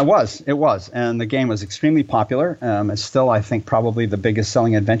 Yeah, it was. And the game was extremely popular. It's still, I think, probably the biggest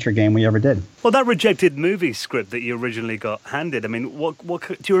selling adventure game we ever did. Well, that rejected movie script that you originally got handed, I mean, what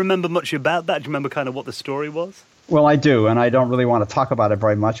do you remember much about that? Do you remember kind of what the story was? Well, I do, and I don't really want to talk about it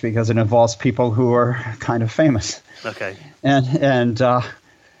very much because it involves people who are kind of famous. Okay.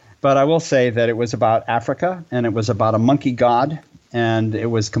 But I will say that it was about Africa, and it was about a monkey god and it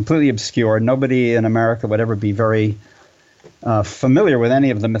was completely obscure. Nobody in America would ever be very familiar with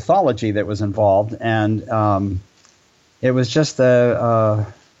any of the mythology that was involved, and it was just a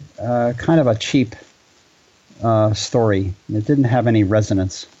kind of a cheap story. It didn't have any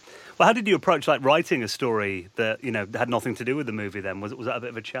resonance. Well, how did you approach writing a story that had nothing to do with the movie? Then was that a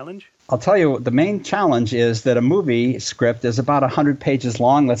bit of a challenge? I'll tell you, the main challenge is that a movie script is about 100 pages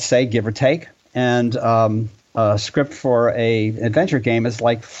long, let's say, give or take, and a script for an adventure game is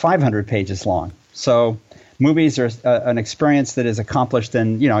like 500 pages long. So movies are an experience that is accomplished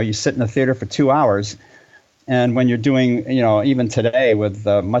in, you sit in a theater for 2 hours. And when you're doing, even today with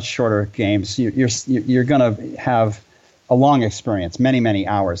much shorter games, you're going to have a long experience, many, many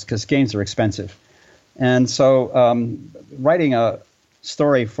hours, because games are expensive. And so writing a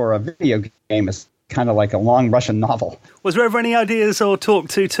story for a video game is kind of like a long Russian novel. Was there ever any ideas or talk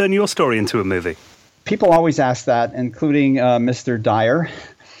to turn your story into a movie? People always ask that, including Mr. Dyer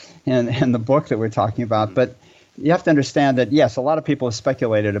in the book that we're talking about. But you have to understand that, yes, a lot of people have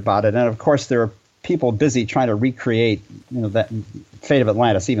speculated about it. And, of course, there are people busy trying to recreate that fate of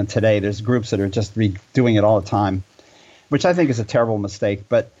Atlantis. Even today, there's groups that are just redoing it all the time, which I think is a terrible mistake.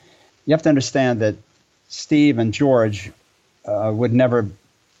 But you have to understand that Steve and George would never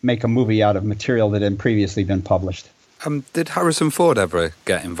make a movie out of material that had previously been published. Did Harrison Ford ever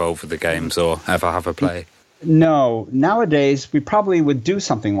get involved with the games or ever have a play? No. Nowadays, we probably would do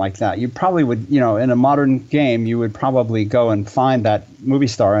something like that. You probably would, in a modern game, you would probably go and find that movie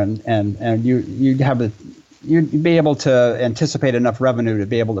star and you'd be able to anticipate enough revenue to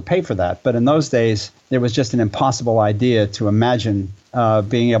be able to pay for that. But in those days, it was just an impossible idea to imagine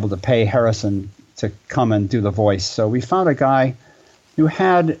being able to pay Harrison to come and do the voice. So we found a guy who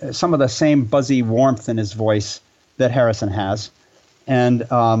had some of the same buzzy warmth in his voice that Harrison has, and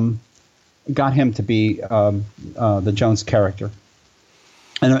got him to be the Jones character.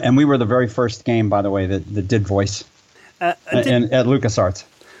 And we were the very first game, by the way, that did voice at LucasArts.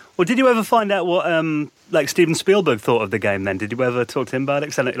 Well, did you ever find out what Steven Spielberg thought of the game then? Did you ever talk to him about it?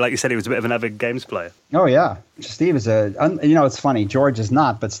 'Cause like you said, he was a bit of an avid games player. Oh, yeah. Steve is it's funny. George is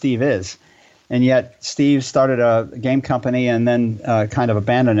not, but Steve is. And yet Steve started a game company and then kind of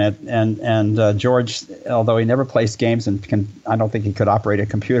abandoned it. And George, although he never plays games and I don't think he could operate a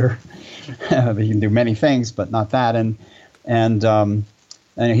computer. He can do many things, but not that. And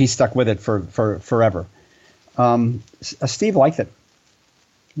he stuck with it for forever. Steve liked it.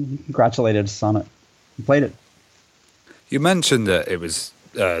 He congratulated us on it. He played it. You mentioned that it was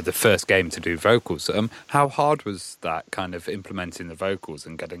the first game to do vocals. How hard was that, kind of implementing the vocals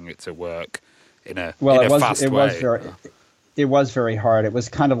and getting it to work in a fast way? It was very hard. It was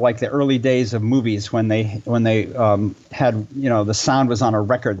kind of like the early days of movies when they had, the sound was on a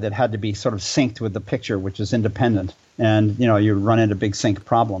record that had to be sort of synced with the picture, which is independent. And, you run into big sync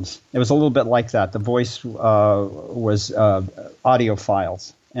problems. It was a little bit like that. The voice was audio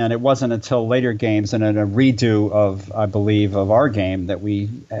files. And it wasn't until later games and in a redo of our game that we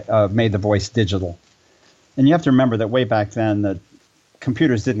made the voice digital. And you have to remember that way back then that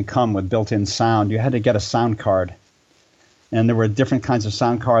computers didn't come with built-in sound. You had to get a sound card. And there were different kinds of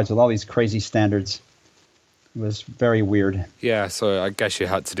sound cards with all these crazy standards. It was very weird. Yeah, so I guess you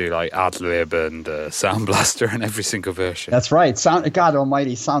had to do like Ad-Lib and Sound Blaster in every single version. That's right. God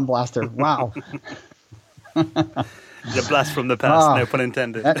almighty, Sound Blaster. Wow. The blast from the past, no pun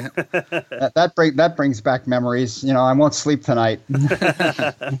intended. That brings back memories. I won't sleep tonight.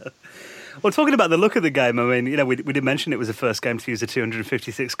 Well, talking about the look of the game, I mean, we did mention it was the first game to use a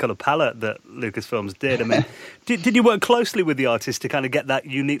 256 colour palette that Lucasfilms did. I mean, did you work closely with the artists to kind of get that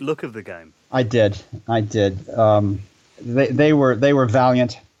unique look of the game? I did. They were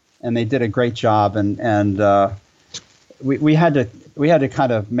valiant, and they did a great job. And we had to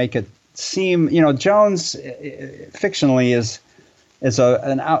kind of make it seem, Jones fictionally is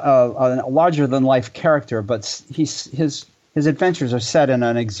a larger than life character, but his adventures are set in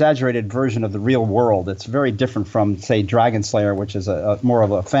an exaggerated version of the real world. It's very different from, say, Dragon Slayer, which is more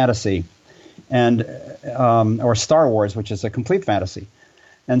of a fantasy, and or Star Wars, which is a complete fantasy.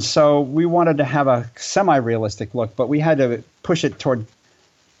 And so we wanted to have a semi-realistic look, but we had to push it toward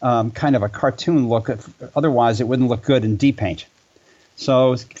kind of a cartoon look. Otherwise, it wouldn't look good in D-Paint.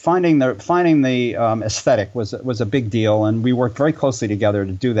 So finding the aesthetic was a big deal, and we worked very closely together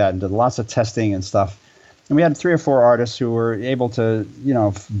to do that and did lots of testing and stuff. And we had 3 or 4 artists who were able to,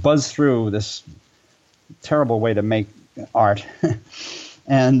 buzz through this terrible way to make art.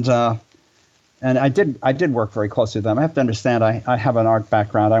 And I did work very closely with them. I have to understand, I have an art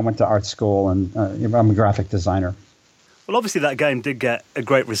background. I went to art school, and I'm a graphic designer. Well, obviously that game did get a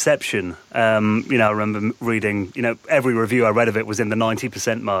great reception. I remember reading, every review I read of it was in the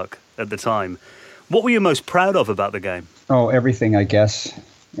 90% mark at the time. What were you most proud of about the game? Oh, everything, I guess.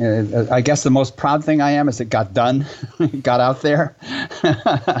 I guess the most proud thing I am is it got done, it got out there.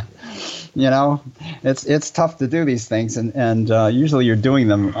 It's tough to do these things, and usually you're doing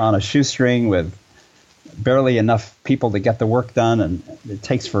them on a shoestring with barely enough people to get the work done, and it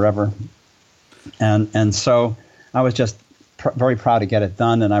takes forever. And so I was just very proud to get it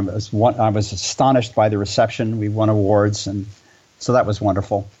done, and I was astonished by the reception. We won awards, and so that was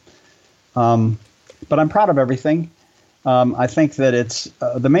wonderful. But I'm proud of everything. I think that it's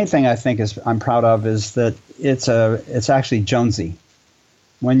the main thing I'm proud of is that it's actually Jonesy.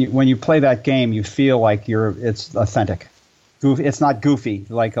 When you play that game, you feel like it's authentic. It's not goofy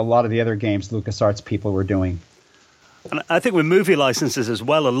like a lot of the other games LucasArts people were doing. And I think with movie licenses as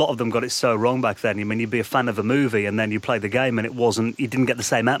well, a lot of them got it so wrong back then. I mean, you'd be a fan of a movie and then you play the game and you didn't get the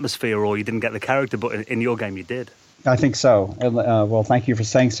same atmosphere or you didn't get the character, but in your game you did. I think so. Well, thank you for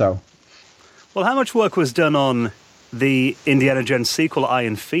saying so. Well, how much work was done on the Indiana Jones sequel,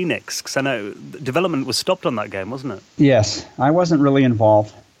 Iron Phoenix? Because I know development was stopped on that game, wasn't it? Yes, I wasn't really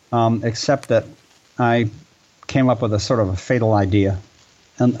involved, except that I came up with a sort of a fatal idea.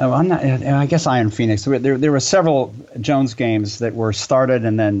 And I guess Iron Phoenix. There were several Jones games that were started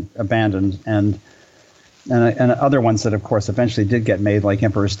and then abandoned, and other ones that, of course, eventually did get made, like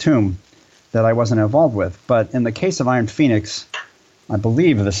Emperor's Tomb, that I wasn't involved with. But in the case of Iron Phoenix, I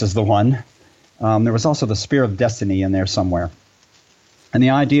believe this is the one. There was also the Spear of Destiny in there somewhere. And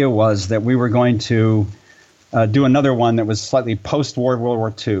the idea was that we were going to do another one that was slightly post-World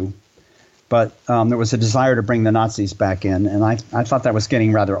War II. But there was a desire to bring the Nazis back in. And I thought that was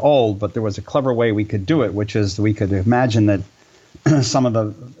getting rather old, but there was a clever way we could do it, which is we could imagine that some of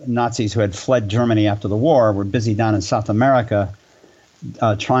the Nazis who had fled Germany after the war were busy down in South America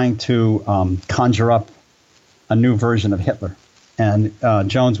trying to conjure up a new version of Hitler. And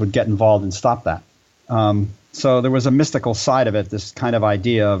Jones would get involved and stop that. So there was a mystical side of it, this kind of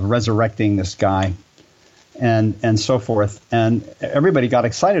idea of resurrecting this guy and so forth. And everybody got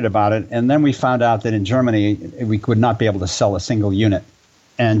excited about it. And then we found out that in Germany, we would not be able to sell a single unit.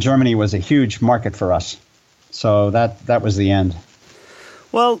 And Germany was a huge market for us. So that was the end.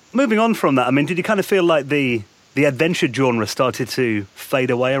 Well, moving on from that, I mean, did you kind of feel like the adventure genre started to fade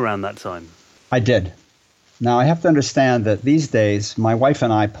away around that time? I did. Now, I have to understand that these days, my wife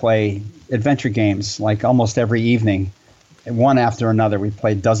and I play adventure games like almost every evening, one after another. We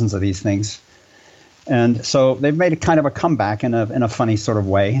played dozens of these things. And so they've made a kind of a comeback in a funny sort of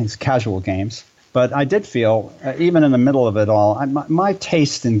way. It's casual games. But I did feel, even in the middle of it all, my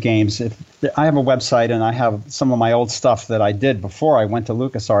taste in games, I have a website and I have some of my old stuff that I did before I went to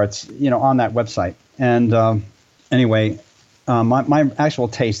LucasArts, on that website. And anyway, my actual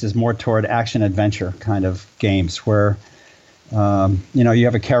taste is more toward action-adventure kind of games where, you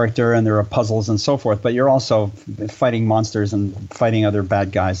have a character and there are puzzles and so forth, but you're also fighting monsters and fighting other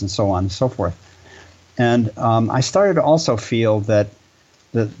bad guys and so on and so forth. And I started to also feel that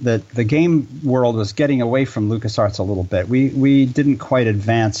the game world was getting away from LucasArts a little bit. We didn't quite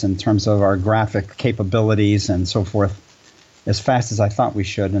advance in terms of our graphic capabilities and so forth as fast as I thought we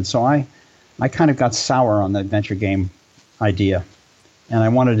should. And so I kind of got sour on the adventure game idea, and I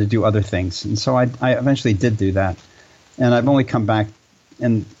wanted to do other things. And so I eventually did do that. And I've only come back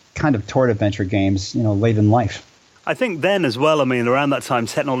and kind of toward adventure games, late in life. I think then as well, I mean, around that time,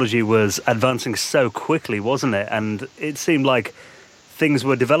 technology was advancing so quickly, wasn't it? And it seemed like things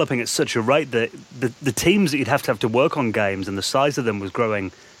were developing at such a rate that the teams that you'd have to work on games and the size of them was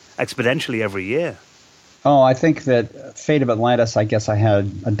growing exponentially every year. Oh, I think that Fate of Atlantis, I guess I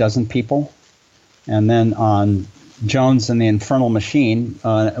had a dozen people. And then on Jones and the Infernal Machine,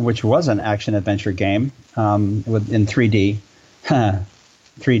 which was an action-adventure game in 3D,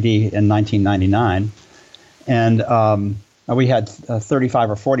 3D in 1999. And we had 35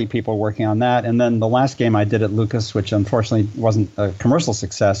 or 40 people working on that. And then the last game I did at Lucas, which unfortunately wasn't a commercial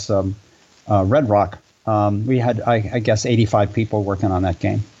success, Red Rock, we had, I guess, 85 people working on that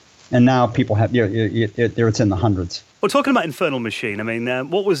game. And now people have, it's in the hundreds. Well, talking about Infernal Machine, I mean,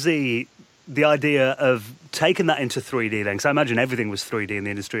 what was the idea of taking that into 3D then? Because I imagine everything was 3D in the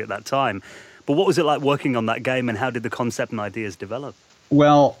industry at that time. But what was it like working on that game, and how did the concept and ideas develop?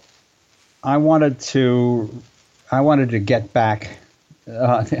 Well, I wanted to get back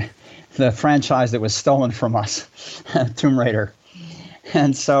the franchise that was stolen from us, Tomb Raider.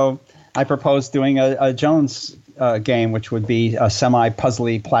 And so I proposed doing a Jones game, which would be a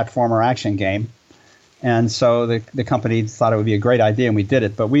semi-puzzly platformer action game. And so the company thought it would be a great idea, and we did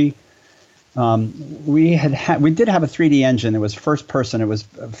it. But we we did have a 3D engine. It was first person. It was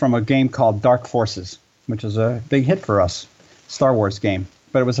from a game called Dark Forces, which was a big hit for us, Star Wars game.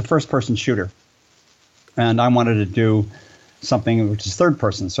 But it was a first person shooter, and I wanted to do something which is third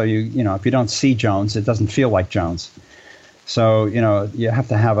person. So you know if you don't see Jones, it doesn't feel like Jones. So you have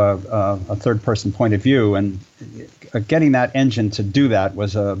to have a third person point of view, and getting that engine to do that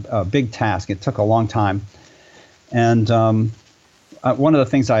was a big task. It took a long time, and one of the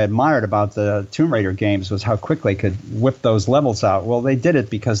things I admired about the Tomb Raider games was how quickly they could whip those levels out. Well, they did it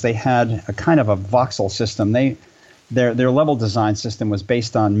because they had a kind of a voxel system. Their level design system was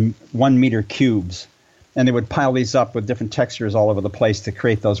based on 1 meter cubes, and they would pile these up with different textures all over the place to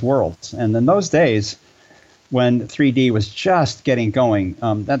create those worlds. And in those days, when 3D was just getting going,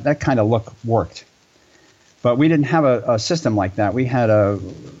 that kind of look worked. But we didn't have a system like that. We had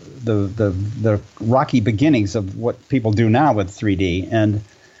the rocky beginnings of what people do now with 3D, and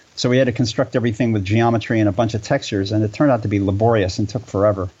so we had to construct everything with geometry and a bunch of textures, and it turned out to be laborious and took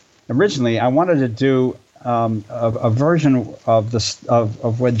forever. Originally, I wanted to do a version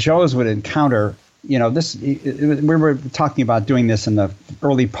of what Joes would encounter. We were talking about doing this in the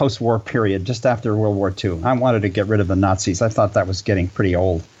early post-war period, just after World War II. I wanted to get rid of the Nazis. I thought that was getting pretty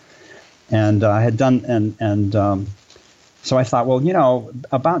old, and I had done so I thought, well,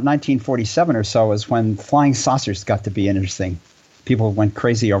 about 1947 or so is when flying saucers got to be interesting. People went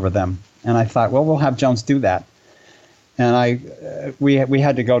crazy over them, and I thought, well, we'll have Jones do that. And we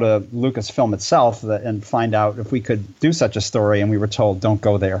had to go to Lucasfilm itself and find out if we could do such a story, and we were told, don't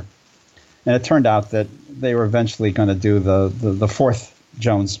go there. And it turned out that they were eventually going to do the fourth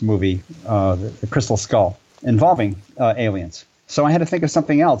Jones movie, The Crystal Skull, involving aliens. So I had to think of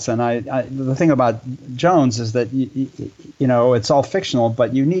something else. And the thing about Jones is that, it's all fictional,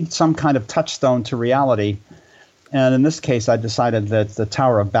 but you need some kind of touchstone to reality. And in this case, I decided that the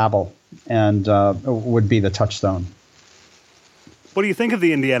Tower of Babel would be the touchstone. What do you think of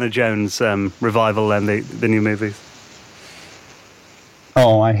the Indiana Jones revival and the new movies?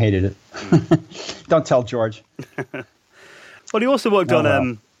 Oh, I hated it. Don't tell George. Well, you also worked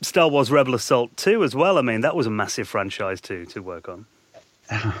on Star Wars Rebel Assault 2 as well. I mean, that was a massive franchise to work on.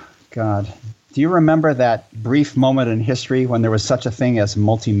 Oh, God. Do you remember that brief moment in history when there was such a thing as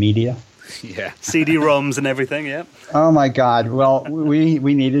multimedia? Yeah. CD-ROMs and everything, yeah. Oh, my God. Well, we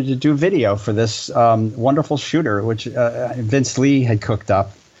needed to do video for this wonderful shooter, which Vince Lee had cooked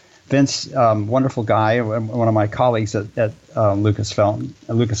up. Vince, wonderful guy, one of my colleagues at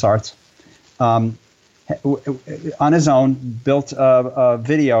LucasArts, on his own built a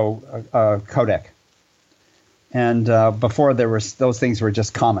video codec. And before those things were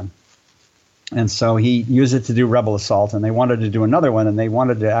just common. And so he used it to do Rebel Assault, and they wanted to do another one, and they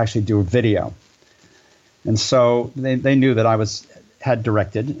wanted to actually do a video. And so they knew that I had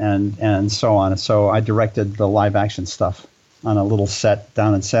directed and so on. So I directed the live action stuff on a little set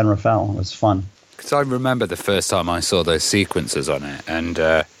down in San Rafael. It was fun. Because I remember the first time I saw those sequences on it, and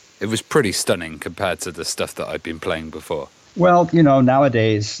it was pretty stunning compared to the stuff that I'd been playing before. Well,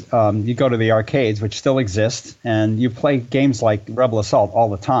 nowadays you go to the arcades, which still exist, and you play games like Rebel Assault all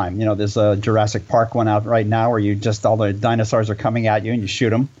the time. There's a Jurassic Park one out right now where all the dinosaurs are coming at you and you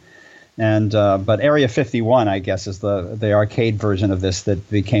shoot them. And but Area 51, I guess, is the arcade version of this that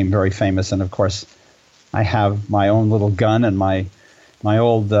became very famous. And of course, I have my own little gun and my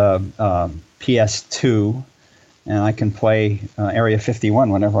old PS2, and I can play Area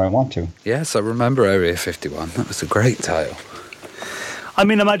 51 whenever I want to. Yes, I remember Area 51. That was a great title. I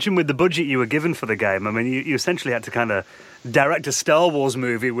mean, imagine with the budget you were given for the game. I mean, you essentially had to kind of direct a Star Wars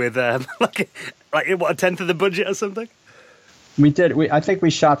movie with like a tenth of the budget or something. We did. I think we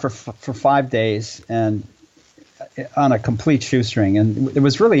shot for 5 days and on a complete shoestring, and it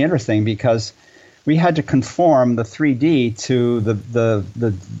was really interesting because we had to conform the 3D to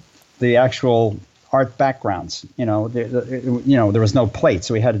the actual art backgrounds. There was no plate,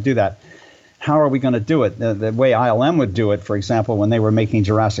 so we had to do that. How are we going to do it? The way ILM would do it, for example, when they were making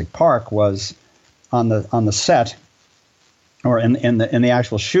Jurassic Park, was on the set or in the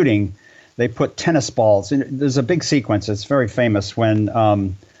actual shooting. They put tennis balls. There's a big sequence. It's very famous when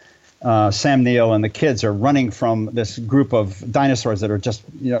Sam Neill and the kids are running from this group of dinosaurs that are just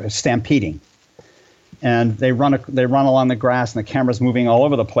stampeding. And they run along the grass, and the camera's moving all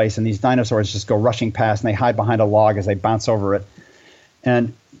over the place, and these dinosaurs just go rushing past, and they hide behind a log as they bounce over it.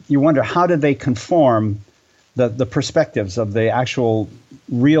 And you wonder, how did they conform the perspectives of the actual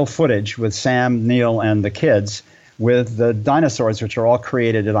real footage with Sam, Neill, and the kids with the dinosaurs, which are all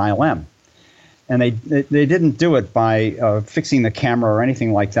created at ILM? And they didn't do it by fixing the camera or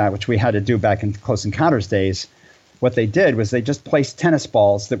anything like that, which we had to do back in Close Encounters days. what they did was they just placed tennis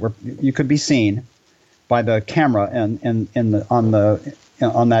balls that you could be seen by the camera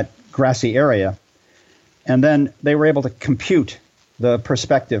on that grassy area, and then they were able to compute the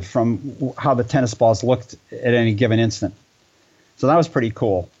perspective from how the tennis balls looked at any given instant. So that was pretty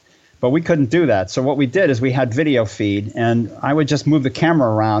cool. But we couldn't do that. So what we did is we had video feed, and I would just move the camera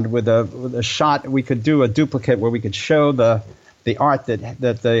around with a shot. We could do a duplicate where we could show the art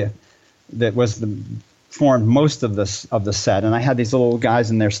that formed most of the set. And I had these little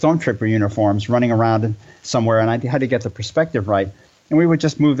guys in their stormtrooper uniforms running around somewhere, and I had to get the perspective right. And we would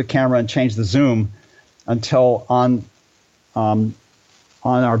just move the camera and change the zoom until on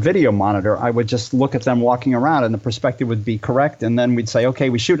our video monitor, I would just look at them walking around, and the perspective would be correct, and then we'd say,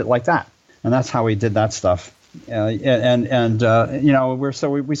 okay, we shoot it like that. And that's how we did that stuff. We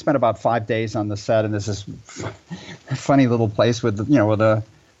spent about 5 days on the set, and this is a funny little place with a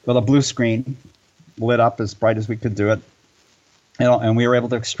blue screen lit up as bright as we could do it. And we were able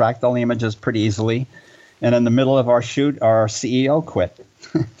to extract all the images pretty easily. And in the middle of our shoot, our CEO quit.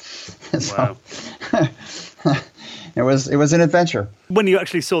 Wow. It was an adventure. When you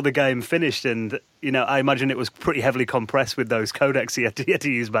actually saw the game finished, and I imagine it was pretty heavily compressed with those codecs you had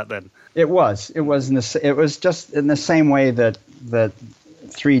to use back then. It was just in the same way that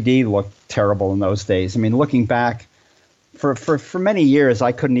 3D looked terrible in those days. I mean, looking back, for many years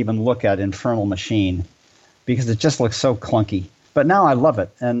I couldn't even look at Infernal Machine because it just looked so clunky. But now I love it,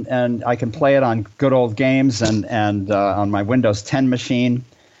 and I can play it on good old games and on my Windows 10 machine,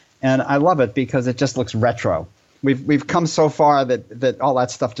 and I love it because it just looks retro. We've come so far that all that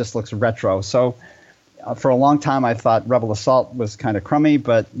stuff just looks retro. So for a long time I thought Rebel Assault was kind of crummy,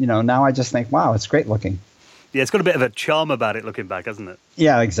 but now I just think, wow, it's great looking. Yeah, it's got a bit of a charm about it looking back, hasn't it?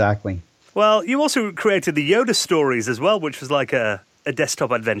 Yeah, exactly. Well, you also created the Yoda Stories as well, which was like a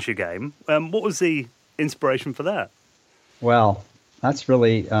desktop adventure game. What was the inspiration for that? Well, that's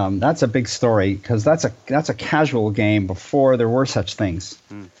really that's a big story because that's a casual game before there were such things.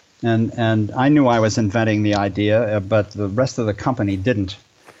 Mm. And I knew I was inventing the idea, but the rest of the company didn't.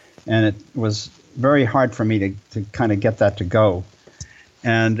 And it was very hard for me to kind of get that to go.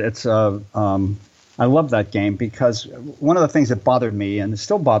 And it's I love that game because one of the things that bothered me, and it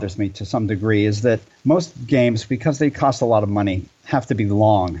still bothers me to some degree, is that most games, because they cost a lot of money, have to be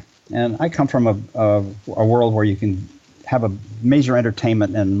long. And I come from a world where you can have a major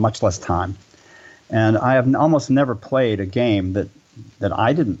entertainment in much less time. And I have almost never played a game that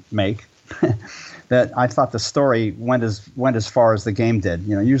I didn't make that I thought the story went as far as the game did.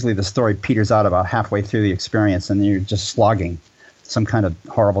 Usually the story peters out about halfway through the experience and you're just slogging some kind of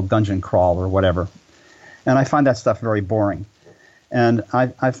horrible dungeon crawl or whatever. And I find that stuff very boring. And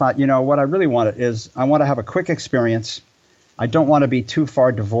I thought, what I really want is I want to have a quick experience. I don't want to be too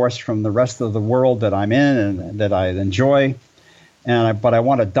far divorced from the rest of the world that I'm in and that I enjoy. But I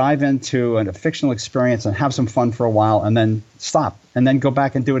want to dive into a fictional experience and have some fun for a while and then stop and then go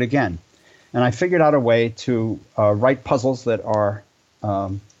back and do it again. And I figured out a way to write puzzles that are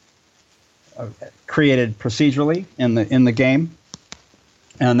created procedurally in the game,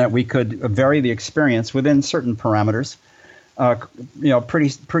 and that we could vary the experience within certain parameters,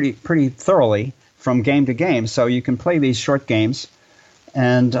 pretty thoroughly from game to game. So you can play these short games,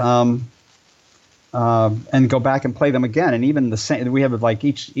 and go back and play them again. And even the same, we have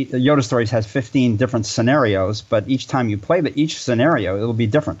each Yoda Stories has 15 different scenarios, but each time you play each scenario, it'll be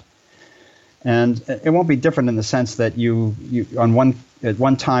different. And it won't be different in the sense that you at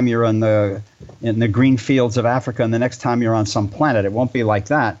one time you're in the green fields of Africa, and the next time you're on some planet. It won't be like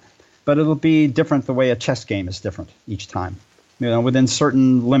that, but it'll be different the way a chess game is different each time. Within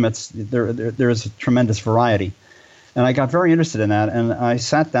certain limits, there is a tremendous variety. And I got very interested in that, and I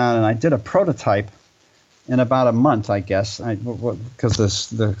sat down and I did a prototype in about a month, I guess, because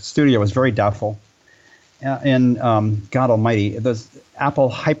the studio was very doubtful. In God Almighty, the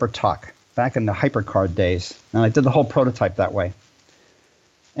Apple HyperTalk back in the HyperCard days, and I did the whole prototype that way.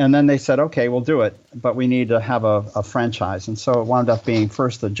 And then they said, "Okay, we'll do it, but we need to have a franchise." And so it wound up being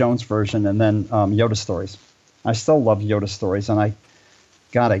first the Jones version, and then Yoda Stories. I still love Yoda Stories, and I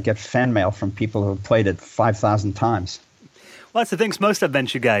get fan mail from people who have played it 5,000 times. Well, that's the thing. Most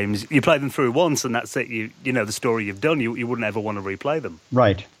adventure games, you play them through once and that's it. You know the story you've done. You wouldn't ever want to replay them.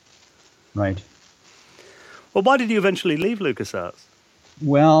 Right. Well, why did you eventually leave LucasArts?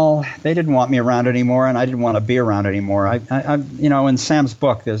 Well, they didn't want me around anymore, and I didn't want to be around anymore. I in Sam's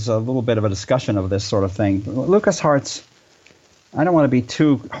book, there's a little bit of a discussion of this sort of thing. LucasArts, I don't want to be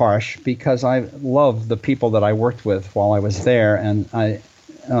too harsh because I love the people that I worked with while I was there, and I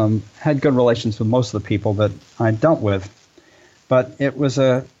had good relations with most of the people that I dealt with. But it was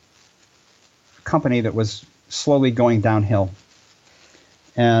a company that was slowly going downhill.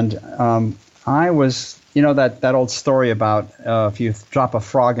 And I was, that old story about if you drop a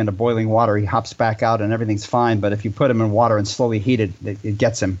frog into boiling water, he hops back out and everything's fine. But if you put him in water and slowly heat it, it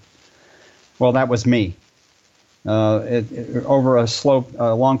gets him. Well, that was me. Over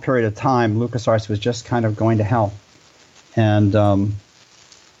a long period of time, LucasArts was just kind of going to hell. And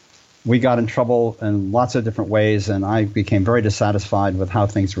we got in trouble in lots of different ways, and I became very dissatisfied with how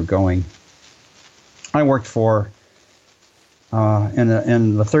things were going. I worked for, in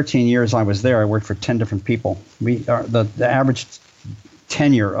the 13 years I was there, I worked for 10 different people. The average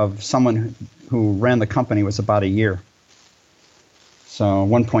tenure of someone who ran the company was about a year. So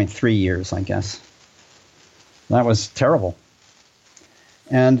 1.3 years, I guess. That was terrible.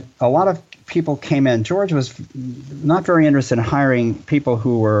 And a lot of people came in. George was not very interested in hiring people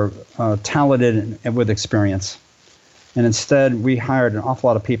who were talented and with experience. And instead, we hired an awful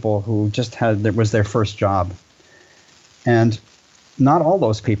lot of people who just that was their first job. And not all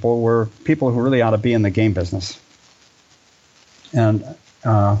those people were people who really ought to be in the game business. And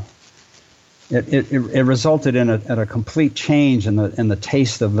it resulted in a complete change in the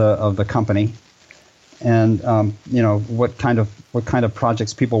taste of the company. And what kind of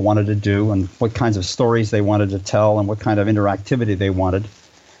projects people wanted to do, and what kinds of stories they wanted to tell, and what kind of interactivity they wanted.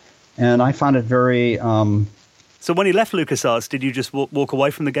 And I found it very. So when you left LucasArts, did you just walk away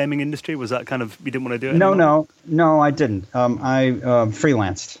from the gaming industry? Was that kind of you didn't want to do it anymore? No, I didn't. I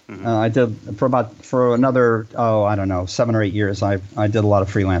freelanced. Mm-hmm. I did for another 7 or 8 years. I did a lot of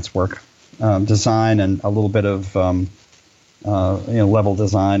freelance work, design, and a little bit of level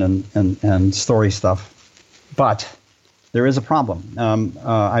design and story stuff. But there is a problem.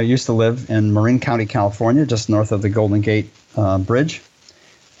 I used to live in Marin County, California, just north of the Golden Gate Bridge.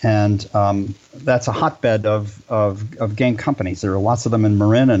 And that's a hotbed of game companies. There are lots of them in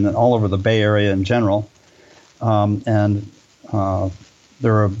Marin and all over the Bay Area in general. And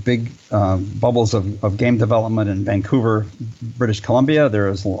there are big bubbles of game development in Vancouver, British Columbia. There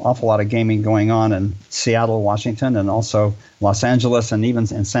is an awful lot of gaming going on in Seattle, Washington, and also Los Angeles and even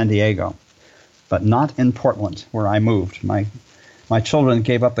in San Diego. But not in Portland, where I moved. My children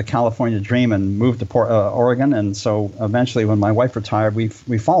gave up the California dream and moved to Oregon, and so eventually when my wife retired, we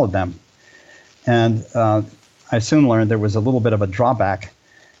followed them. And I soon learned there was a little bit of a drawback.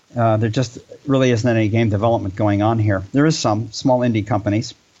 There just really isn't any game development going on here. There is some small indie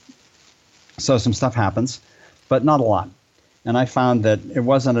companies, so some stuff happens, but not a lot. And I found that it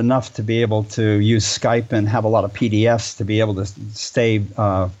wasn't enough to be able to use Skype and have a lot of PDFs to be able to stay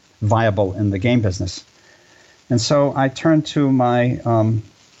viable in the game business. And so I turned to my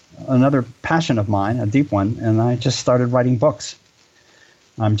another passion of mine, a deep one, and I just started writing books.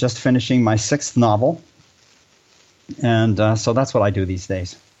 I'm just finishing my 6th novel, and so that's what I do these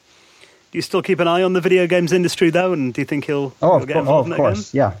days. Do you still keep an eye on the video games industry, though, and do you think he'll get involved in it again?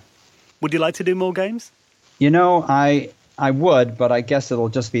 Yeah. Would you like to do more games? I would, but I guess it'll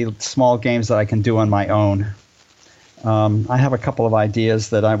just be small games that I can do on my own. I have a couple of ideas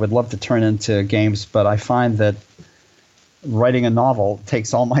that I would love to turn into games, but I find that writing a novel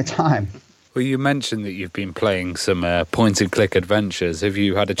takes all my time. Well, you mentioned that you've been playing some point-and-click adventures. Have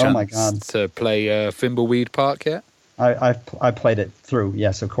you had a chance to play Thimbleweed Park yet? I played it through,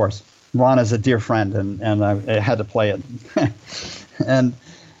 yes, of course. Ron is a dear friend, and I had to play it. And,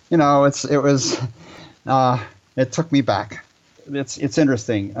 it took me back. It's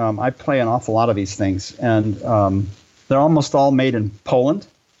interesting. I play an awful lot of these things, and they're almost all made in Poland.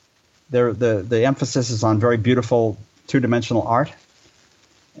 The emphasis is on very beautiful two-dimensional art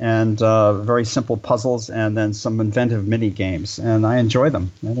and very simple puzzles, and then some inventive mini games, and I enjoy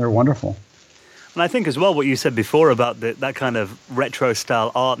them. And they're wonderful. And I think as well what you said before about that kind of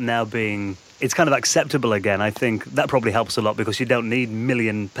retro-style art now it's kind of acceptable again. I think that probably helps a lot because you don't need £1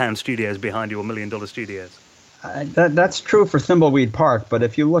 million studios behind you or $1 million studios. That's true for Thimbleweed Park, but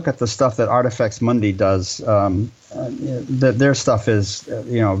if you look at the stuff that Artifex Mundi does, their stuff is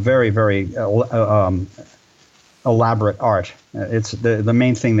very, very elaborate art. It's the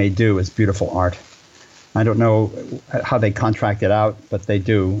main thing they do is beautiful art. I don't know how they contract it out, but they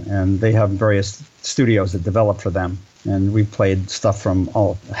do, and they have various studios that develop for them. And we've played stuff from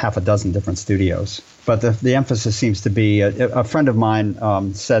half a dozen different studios. But the emphasis seems to be, a friend of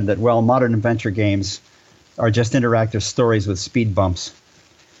mine said that, modern adventure games are just interactive stories with speed bumps.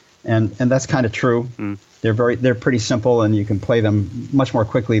 And that's kind of true. Mm. They're pretty simple, and you can play them much more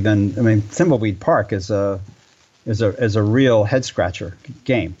quickly than, Thimbleweed Park is a real head scratcher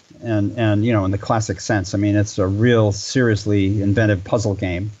game. And in the classic sense, it's a real seriously inventive puzzle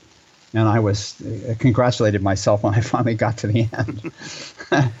game. And I was congratulated myself when I finally got to the end.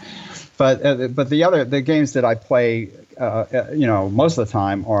 But the games that I play, most of the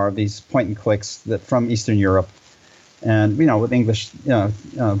time are these point and clicks that from Eastern Europe, and with English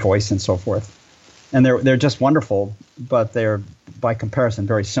voice and so forth. And they're just wonderful, but they're by comparison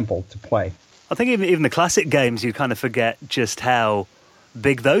very simple to play. I think even the classic games, you kind of forget just how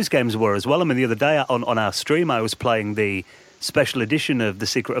big those games were as well. I mean, the other day on our stream, I was playing the special edition of The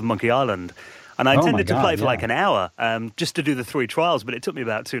Secret of Monkey Island. And I intended to play for like an hour just to do the 3 trials, but it took me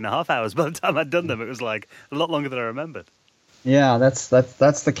about 2.5 hours. By the time I'd done them, it was like a lot longer than I remembered. Yeah, that's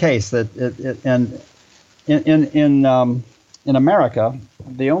the case. And in America,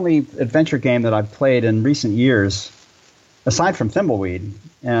 the only adventure game that I've played in recent years, aside from Thimbleweed,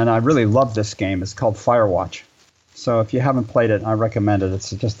 and I really love this game, is called Firewatch. So if you haven't played it, I recommend it.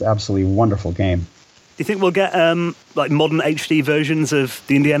 It's just an absolutely wonderful game. Do you think we'll get like modern HD versions of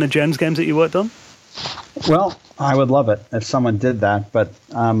the Indiana Jones games that you worked on? Well, I would love it if someone did that, but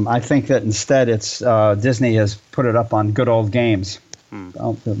I think that instead it's Disney has put it up on good old games.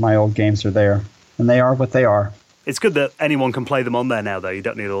 My old games are there, and they are what they are. It's good that anyone can play them on there now, though. You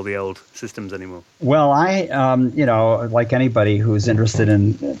don't need all the old systems anymore. Well, I, like anybody who's interested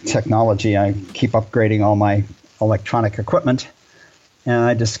in technology, I keep upgrading all my electronic equipment. And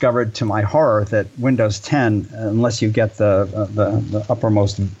I discovered, to my horror, that Windows 10, unless you get the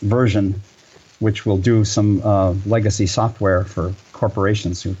uppermost version, which will do some legacy software for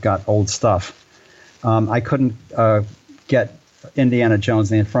corporations who've got old stuff, I couldn't get Indiana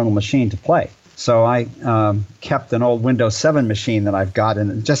Jones and the Infernal Machine to play. So I kept an old Windows 7 machine that I've got,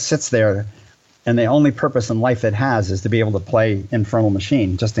 and it just sits there. And the only purpose in life it has is to be able to play Infernal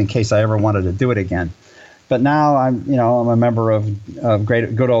Machine, just in case I ever wanted to do it again. But now I'm a member of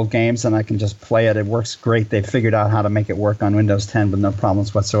good old games, and I can just play it. It works great. They've figured out how to make it work on Windows 10 with no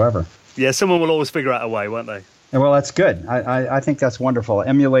problems whatsoever. Yeah, someone will always figure out a way, won't they? Well, that's good. I think that's wonderful.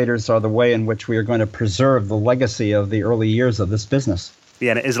 Emulators are the way in which we are going to preserve the legacy of the early years of this business.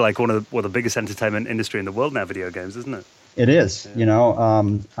 Yeah, and it is like one of the biggest entertainment industry in the world now, video games, isn't it? It is. Yeah.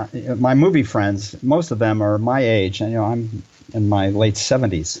 My movie friends, most of them are my age. I'm in my late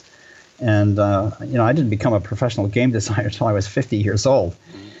 70s. And, I didn't become a professional game designer until I was 50 years old.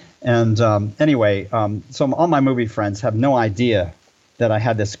 And so all my movie friends have no idea that I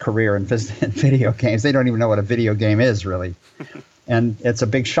had this career in video games. They don't even know what a video game is, really. And it's a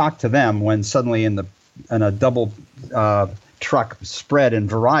big shock to them when suddenly in a double truck spread in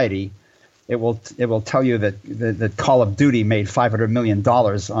Variety, it will tell you that Call of Duty made $500 million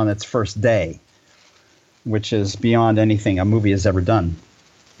on its first day, which is beyond anything a movie has ever done.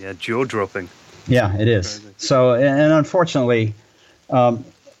 Yeah, jaw-dropping. Yeah, it is. So, and unfortunately, the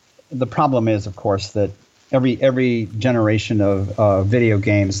problem is, of course, that every generation of video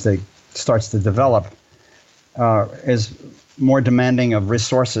games that starts to develop is more demanding of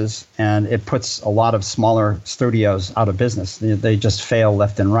resources, and it puts a lot of smaller studios out of business. They just fail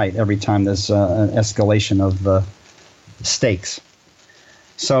left and right every time there's an escalation of the stakes.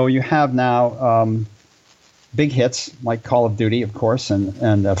 So you have now big hits like Call of Duty, of course, and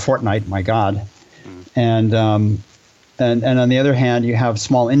Fortnite, my God. And on the other hand, you have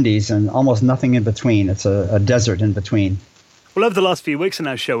small indies and almost nothing in between. It's a desert in between. Well, over the last few weeks in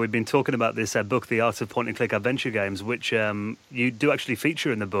our show, we've been talking about this book, The Art of Point-and-Click Adventure Games, which you do actually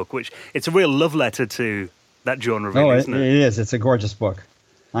feature in the book, which it's a real love letter to that genre, really, isn't it? It is. It's a gorgeous book.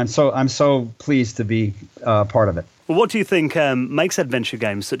 I'm so pleased to be part of it. Well, what do you think makes adventure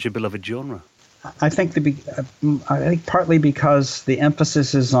games such a beloved genre? I think partly because the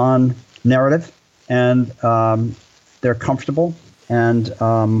emphasis is on narrative, and they're comfortable, and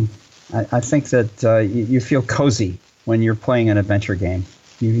I think that you feel cozy when you're playing an adventure game.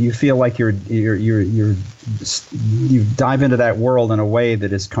 You feel like you dive into that world in a way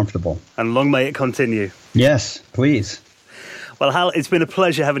that is comfortable. And long may it continue. Yes, please. Well, Hal, it's been a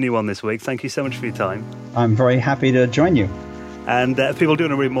pleasure having you on this week. Thank you so much for your time. I'm very happy to join you. And if people do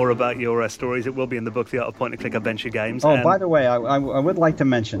want to read more about your stories, it will be in the book, The Art of Point-and-Click Adventure Games. Oh, by the way, I would like to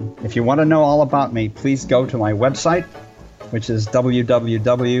mention, if you want to know all about me, please go to my website, which is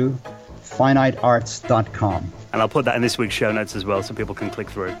www.finitearts.com. And I'll put that in this week's show notes as well, so people can click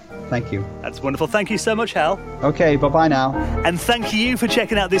through. Thank you. That's wonderful. Thank you so much, Hal. Okay, bye-bye now. And thank you for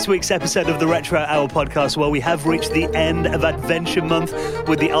checking out this week's episode of the Retro Hour podcast, where we have reached the end of Adventure Month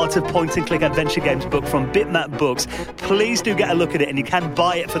with the Art of Point-and-Click Adventure Games book from Bitmap Books. Please do get a look at it, and you can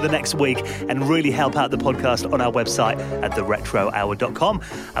buy it for the next week and really help out the podcast on our website at theretrohour.com.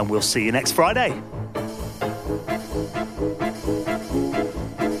 And we'll see you next Friday.